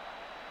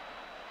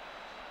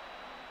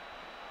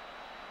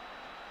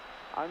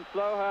 And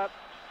Floher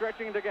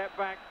stretching to get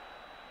back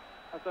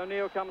as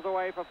O'Neill comes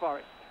away for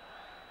Forest.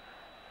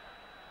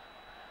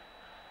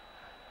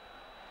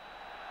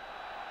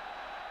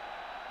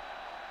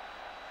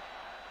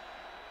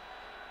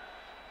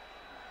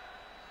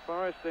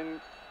 Forest in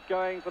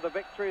going for the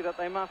victory that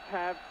they must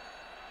have.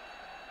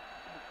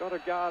 They've got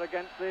to guard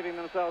against leaving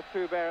themselves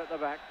too bare at the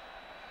back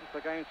as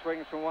the game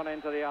swings from one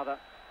end to the other.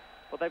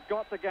 But they've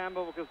got to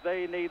gamble because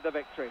they need the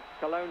victory.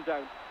 Cologne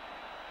don't.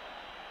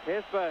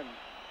 Here's Burns.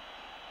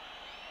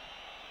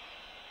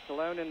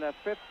 Cologne in their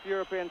 5th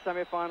European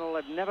semi-final.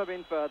 They've never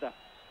been further.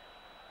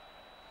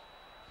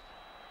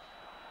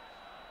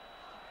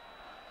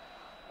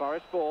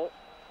 Forest ball.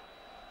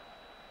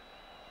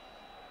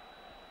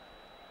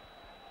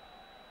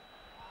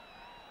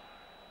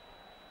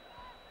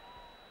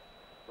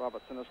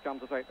 Robertson has come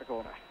to take the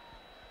corner.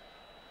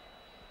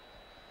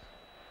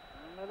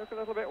 And they look a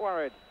little bit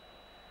worried.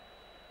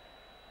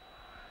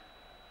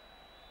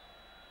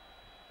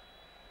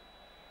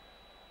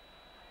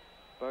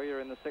 Bowyer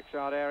in the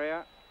 6-yard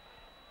area.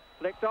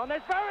 Flicked on,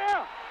 there's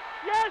Bowyer!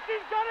 Yes,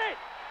 he's got it!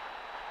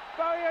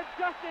 Bowyer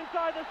just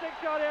inside the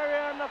 6-yard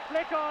area, and the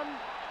flick on,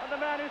 and the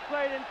man who's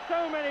played in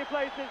so many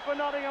places for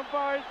Nottingham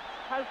Forest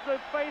has the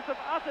face of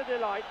utter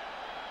delight.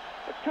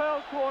 The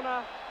curled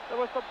corner, there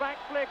was the back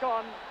flick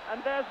on,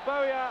 and there's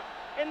Bowyer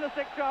in the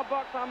 6-yard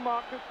box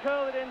unmarked, who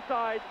curled it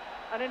inside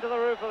and into the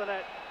roof of the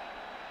net.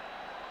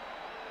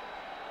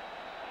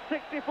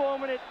 64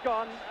 minutes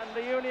gone, and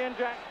the Union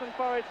Jacks and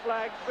Forest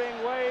flags being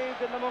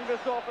waved in the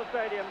Mungersdorfer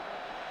Stadium.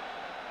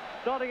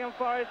 Nottingham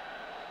Forest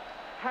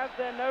have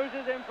their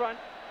noses in front.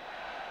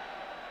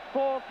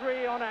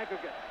 4-3 on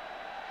aggregate.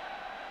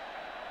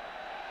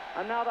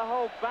 And now the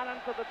whole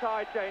balance of the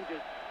tide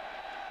changes.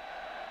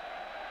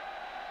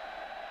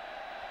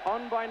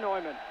 On by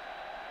Neumann.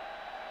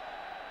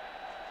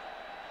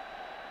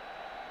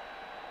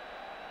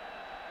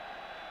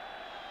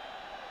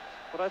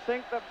 But I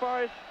think that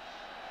Forest,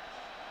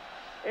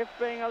 if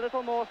being a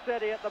little more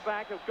steady at the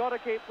back, have got to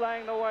keep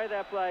playing the way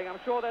they're playing.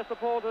 I'm sure their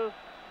supporters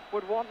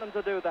would want them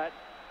to do that.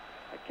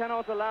 They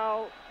cannot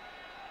allow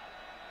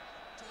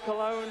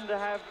Cologne to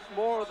have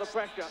more of the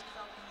pressure.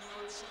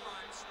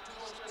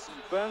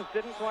 Burns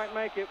didn't quite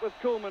make it with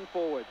Koolman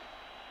forward.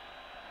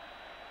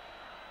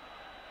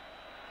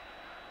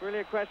 Really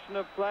a question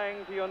of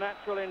playing to your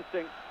natural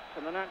instincts,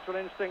 and the natural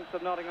instincts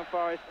of Nottingham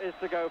Forest is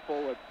to go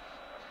forward.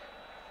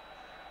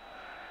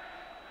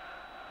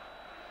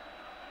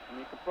 And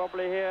you can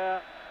probably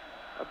hear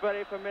a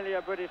very familiar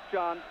British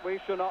chant,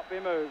 "We shall not be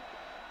moved."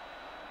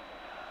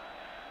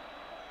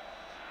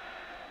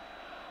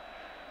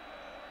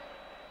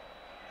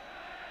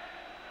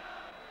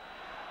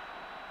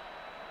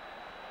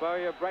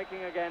 Bowyer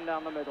breaking again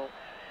down the middle,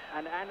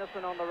 and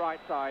Anderson on the right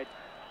side,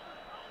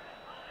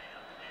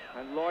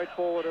 and Lloyd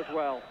forward as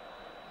well.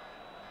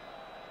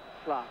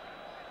 Clark.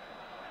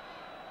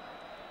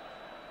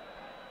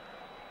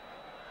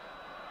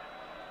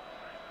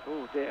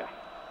 Oh dear.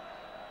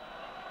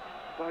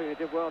 Bowyer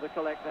did well to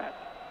collect that.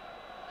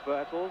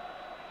 Bertels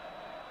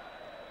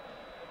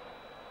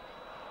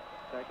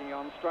taking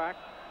on Strack,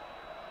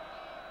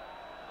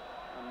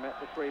 and met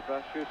the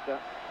sweeper, Schuster.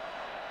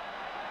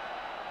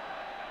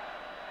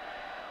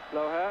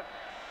 Floher.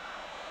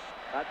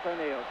 That's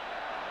O'Neill.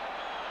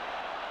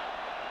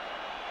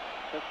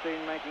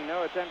 Prestine making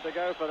no attempt to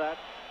go for that.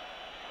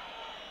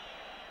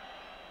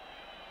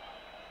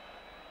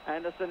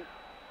 Anderson.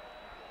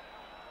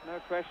 No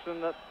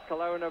question that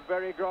Cologne are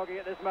very groggy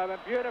at this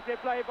moment. Beautifully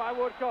played by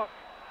Woodcock.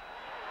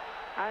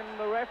 And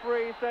the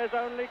referee says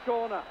only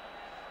corner.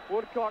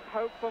 Woodcock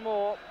hoped for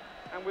more,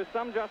 and with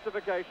some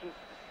justification.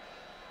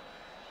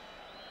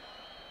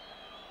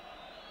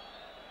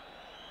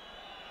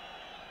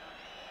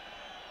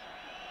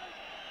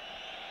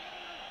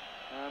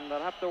 And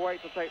they'll have to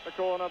wait to take the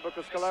corner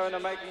because Cologne are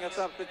making a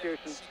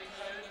substitution.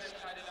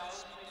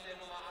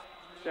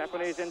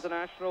 Japanese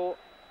international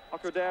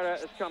Okudera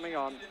is coming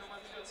on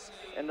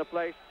in the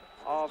place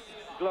of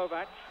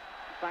Glovac.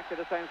 Exactly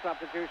the same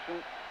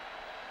substitution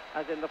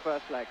as in the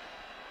first leg.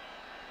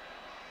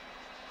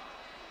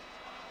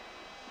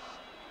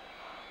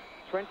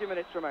 20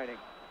 minutes remaining.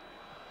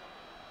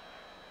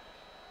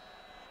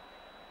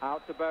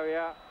 Out to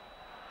Bowyer.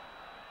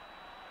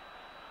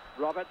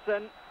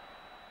 Robertson.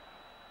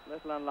 A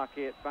little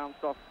unlucky, it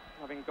bounced off,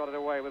 having got it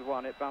away with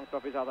one, it bounced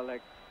off his other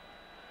leg.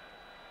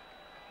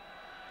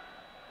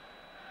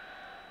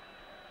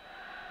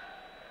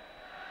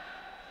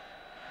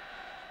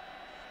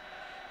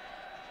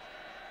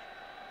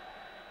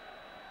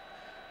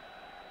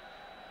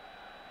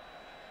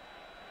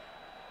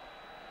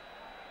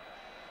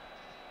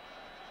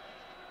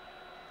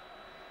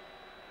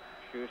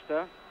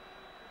 Schuster.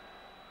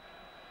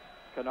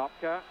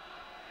 Konopka.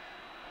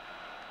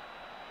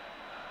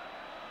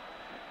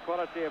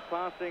 Quality of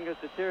passing has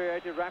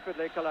deteriorated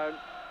rapidly, Cologne.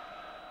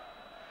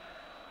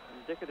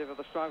 Indicative of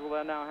the struggle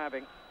they're now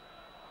having.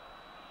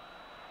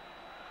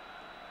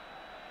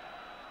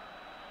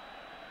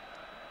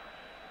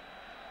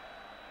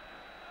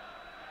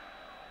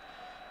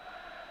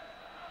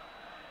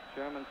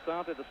 Germans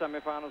started the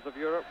semi-finals of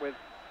Europe with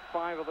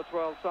 5 of the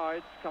 12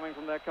 sides coming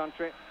from their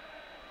country.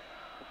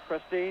 It's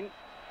Pristine.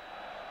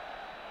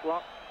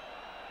 Blocked.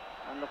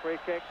 And the free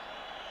kick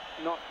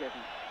not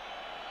given.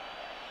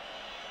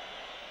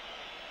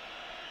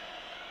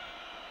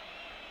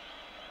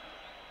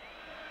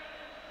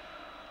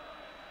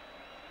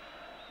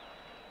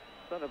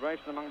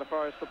 Celebration among the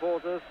Forest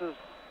supporters has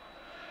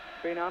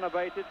been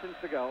unabated since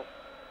the goal.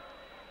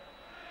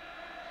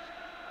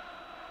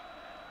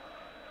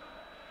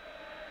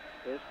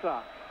 Here's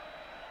Clark.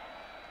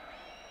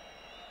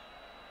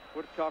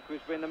 Woodcock,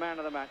 who's been the man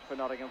of the match for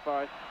Nottingham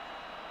Forest.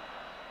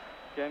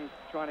 Again,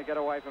 trying to get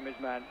away from his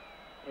man.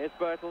 Here's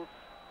Bertels.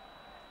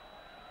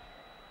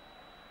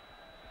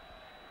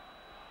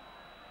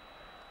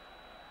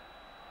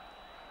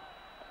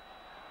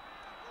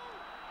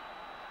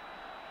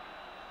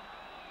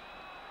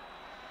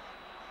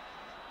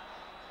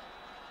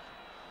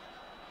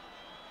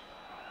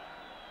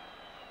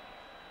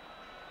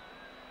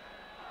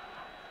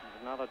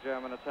 Another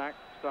German attack,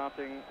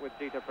 starting with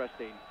Dieter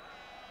Pristine.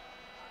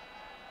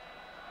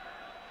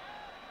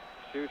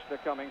 Schuster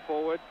coming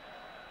forward.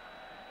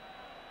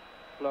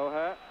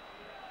 Floher.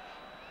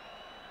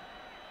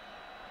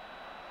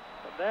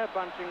 But they're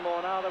bunching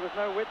more now. There was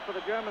no width for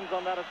the Germans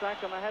on that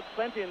attack, and they had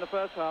plenty in the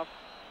first half.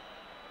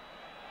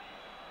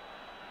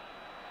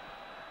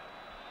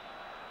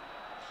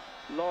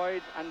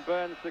 Lloyd and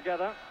Burns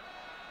together.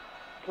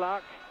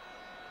 Clark.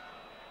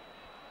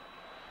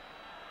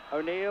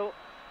 O'Neill.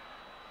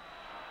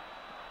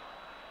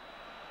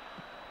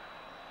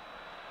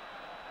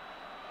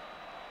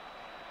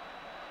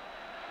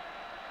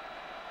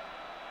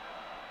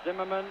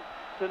 Zimmerman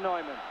to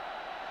Neumann.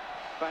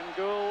 Van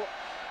Gool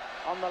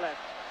on the left.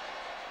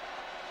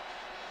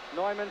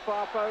 Neumann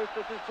far post.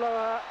 This is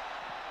Floher.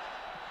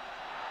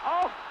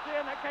 Oh,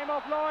 dear, that came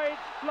off Lloyd.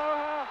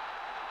 Floher.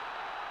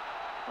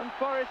 And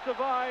Forrest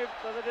survived,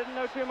 so they didn't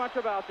know too much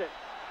about it.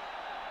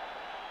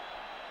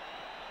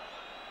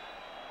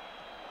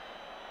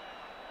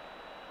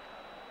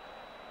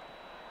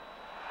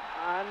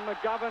 And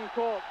McGovern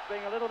caught,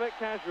 being a little bit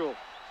casual.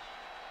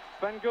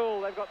 Van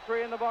Gool, they've got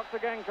 3 in the box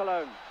again,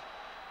 Cologne.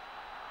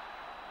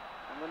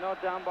 And the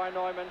nod down by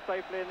Neumann,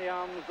 safely in the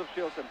arms of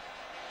Shilton.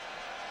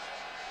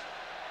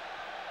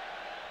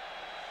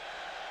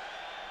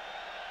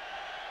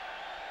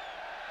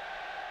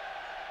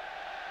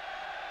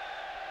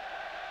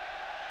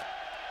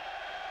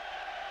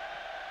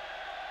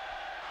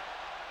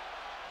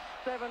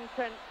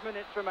 Seven-tenths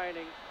minutes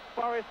remaining.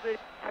 Forest is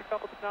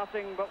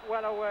nothing, but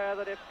well aware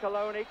that if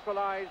Cologne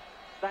equalise,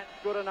 that's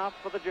good enough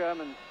for the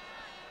Germans.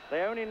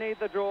 They only need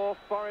the draw.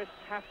 Forest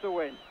have to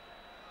win.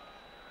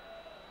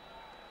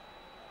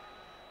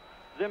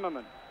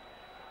 Zimmerman.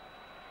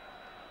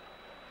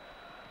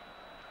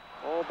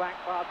 All back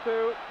bar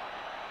 2.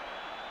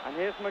 And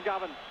here's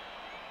McGovern.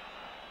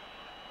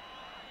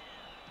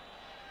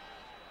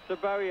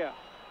 Saboya.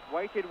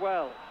 Waited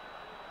well.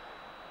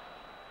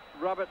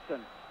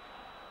 Robertson.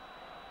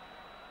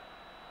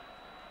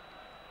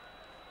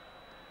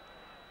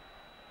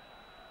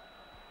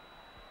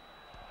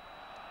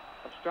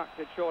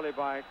 Obstructed surely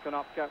by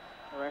Konopka.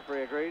 The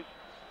referee agrees.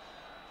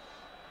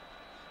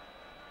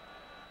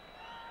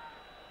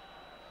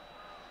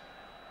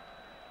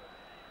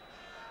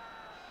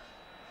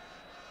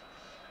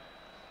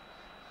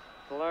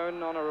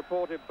 Cologne on a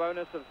reported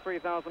bonus of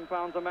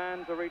 £3,000 a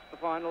man to reach the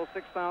final,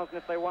 6,000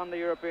 if they won the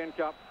European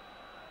Cup.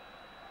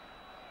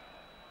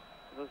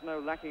 There's no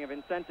lacking of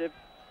incentive.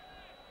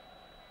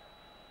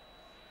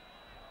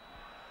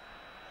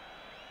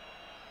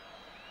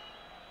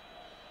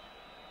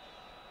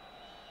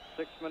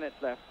 Six minutes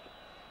left,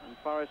 and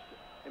Forest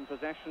in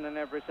possession in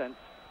every sense.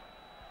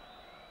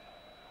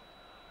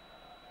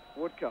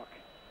 Woodcock.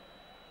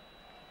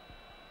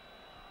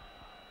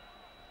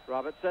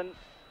 Robertson,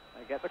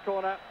 they get the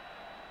corner.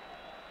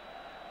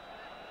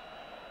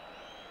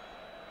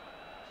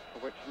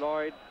 For which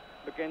Lloyd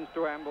begins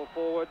to amble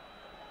forward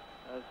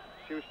as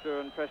Schuster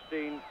and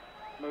Pristine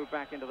move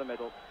back into the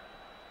middle.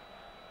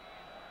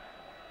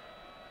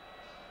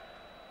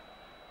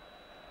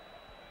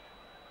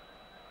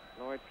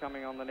 Lloyd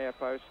coming on the near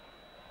post.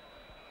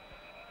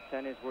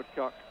 10 is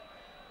Woodcock.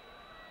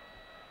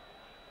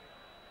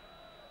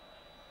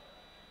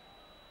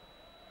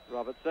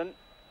 Robertson.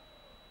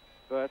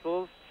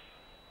 Bertels.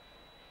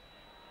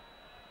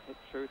 Hit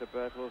through to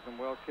Bertels and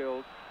well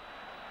killed.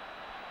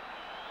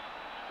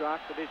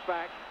 Struck at his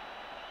back.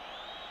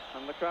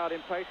 And the crowd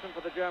impatient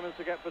for the Germans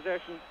to get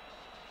possession.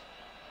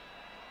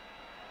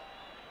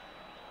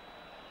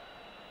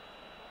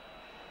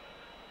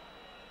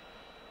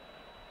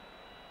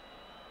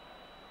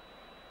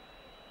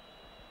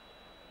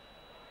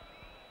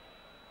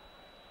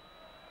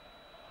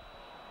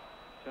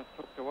 Just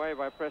hooked away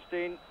by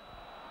Prestine.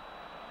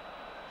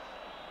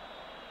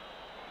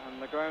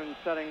 And the groans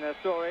telling their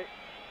story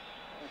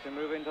as we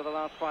move into the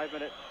last 5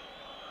 minutes.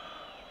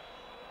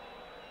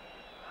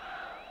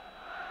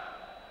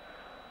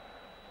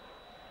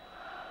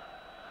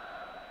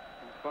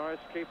 And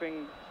Forest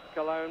keeping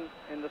Cologne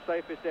in the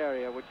safest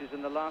area, which is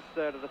in the last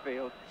third of the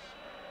field.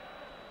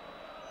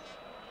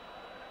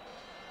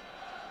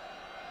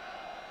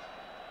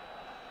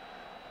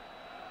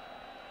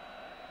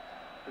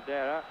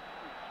 Federa,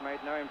 it's made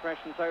no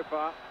impression so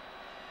far.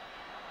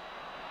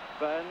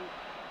 Burns.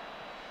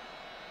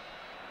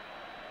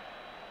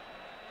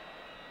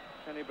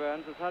 Kenny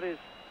Burns has had his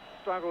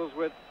struggles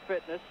with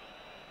fitness,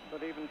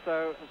 but even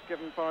so has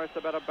given Forest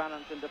a better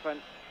balance in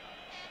defence.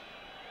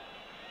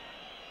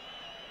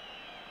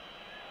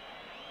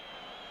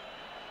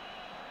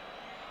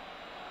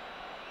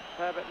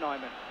 Herbert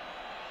Neumann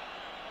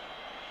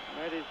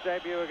made his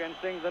debut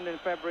against England in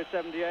February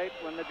 '78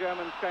 when the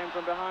Germans came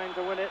from behind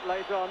to win it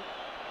late on.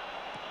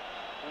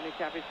 Only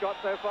cap he's got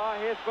so far.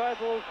 Here's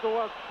Bertels to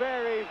a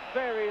very,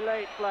 very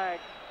late flag.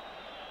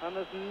 And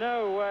there's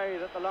no way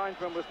that the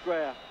linesman was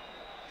square.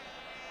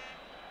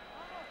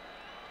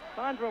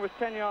 Linesman was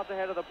 10 yards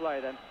ahead of the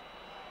play then.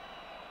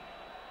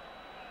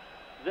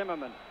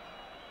 Zimmerman.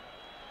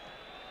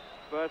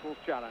 Bertels'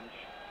 challenge.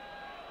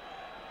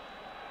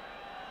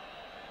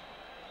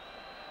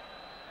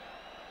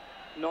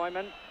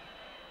 Neumann.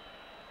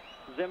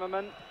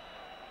 Zimmerman.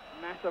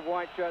 Massive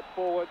white shirt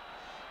forward.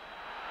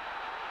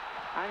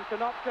 And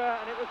Konopka,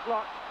 and it was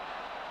blocked.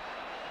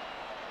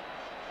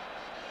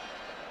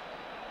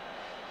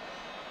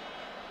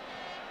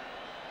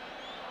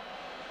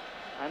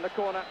 And the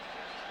corner.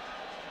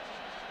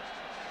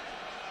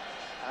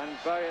 And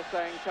Bowyer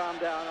saying, calm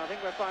down. I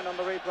think we'll find on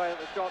the replay that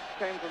the shot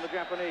came from the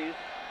Japanese.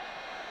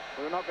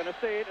 We're not going to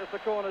see it as the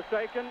corner's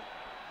taken.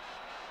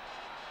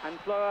 And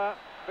Floer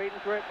beaten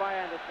to it by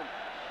Anderson.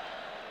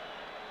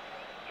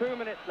 2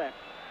 minutes left.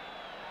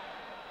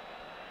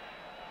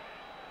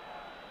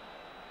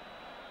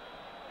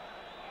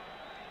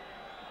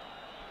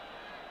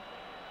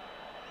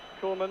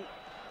 Coleman,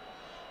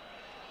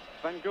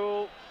 Van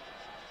Gool,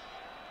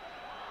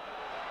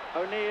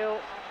 O'Neill,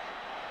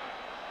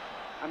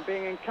 and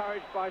being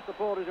encouraged by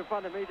supporters in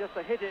front of me just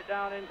to hit it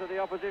down into the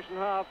opposition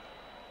half.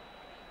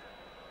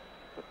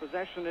 But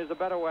possession is a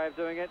better way of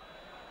doing it.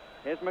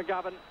 Here's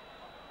McGovern.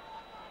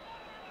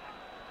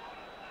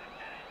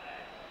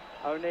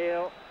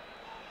 O'Neill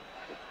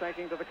is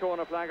taking to the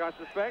corner flag, I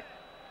suspect.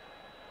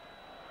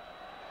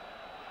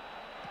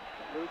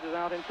 Loses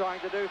out in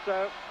trying to do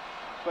so.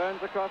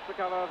 Burns across the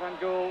cover of Van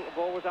Gool. The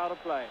ball was out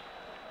of play.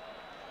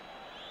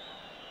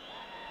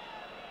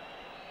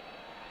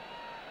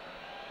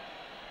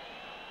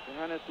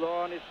 Johannes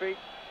Lohr on his feet.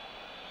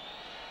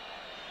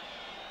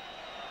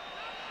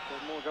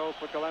 There's more goals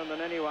for Cologne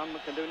than anyone,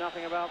 but can do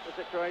nothing about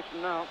the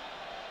situation now.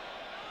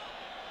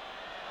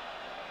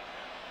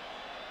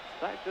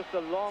 That's just a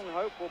long,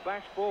 hopeful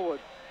bash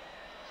forward.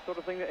 Sort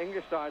of thing that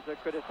English sides are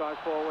criticised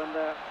for when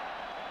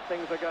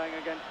things are going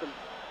against them.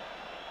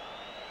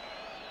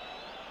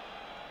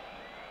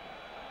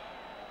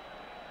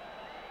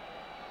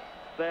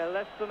 They're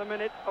less than a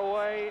minute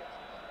away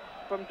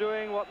from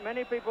doing what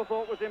many people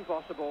thought was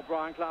impossible,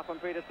 Brian Clough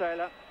and Peter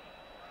Taylor.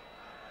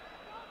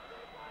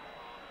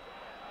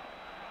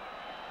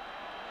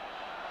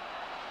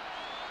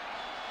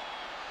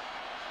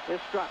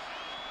 Here's Struck.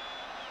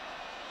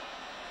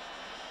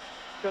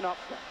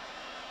 Konopka.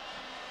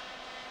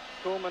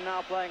 Koolman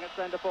now playing at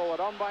centre forward,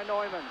 on by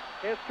Neumann.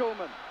 Here's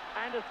Koolman.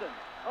 Anderson.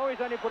 Oh,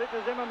 he's only put it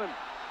to Zimmerman.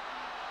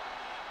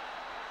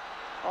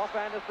 Off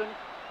Anderson.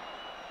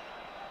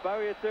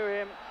 Bowyer to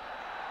him,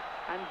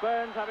 and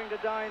Burns having to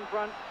die in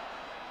front.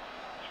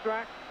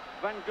 Strack,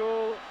 Van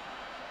Gool.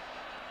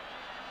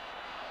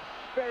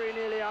 Very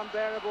nearly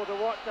unbearable to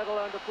watch, let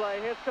alone to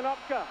play. Here's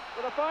Konopka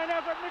with a fine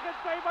effort, and a good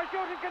save by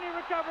Shorten. Can he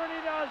recover? And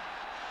he does.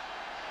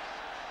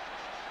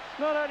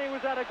 Not only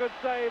was that a good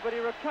save, but he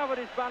recovered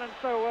his balance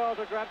so well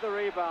to grab the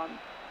rebound.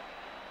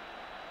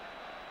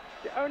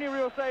 The only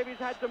real save he's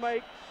had to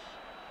make,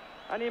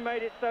 and he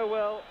made it so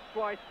well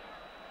twice.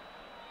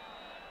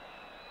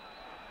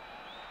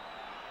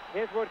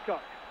 Here's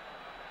Woodcock.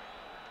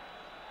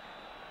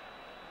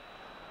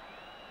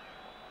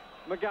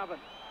 McGovern.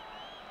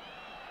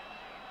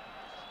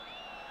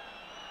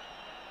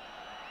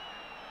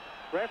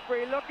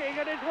 Referee looking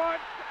at his watch,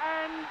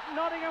 and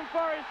Nottingham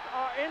Forest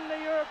are in the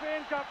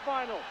European Cup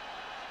final.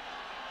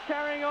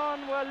 Carrying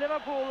on where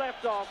Liverpool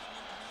left off.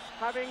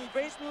 Having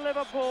beaten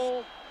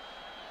Liverpool,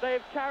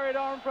 they've carried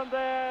on from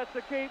there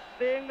to keep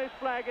the English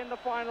flag in the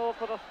final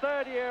for the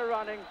third year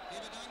running.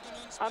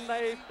 And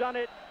they've done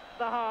it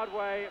the hard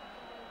way,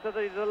 to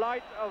the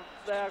delight of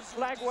their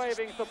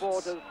flag-waving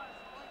supporters.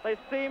 They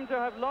seem to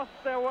have lost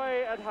their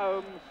way at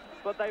home,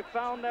 but they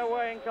found their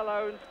way in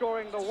Cologne,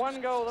 scoring the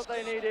one goal that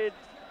they needed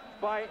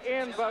by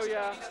Ian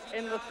Bowyer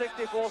in the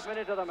 64th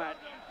minute of the match.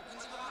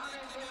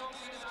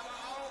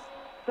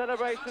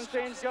 Celebration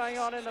scenes going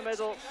on in the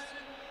middle,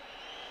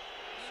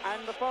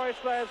 and the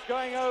Forest players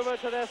going over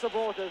to their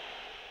supporters.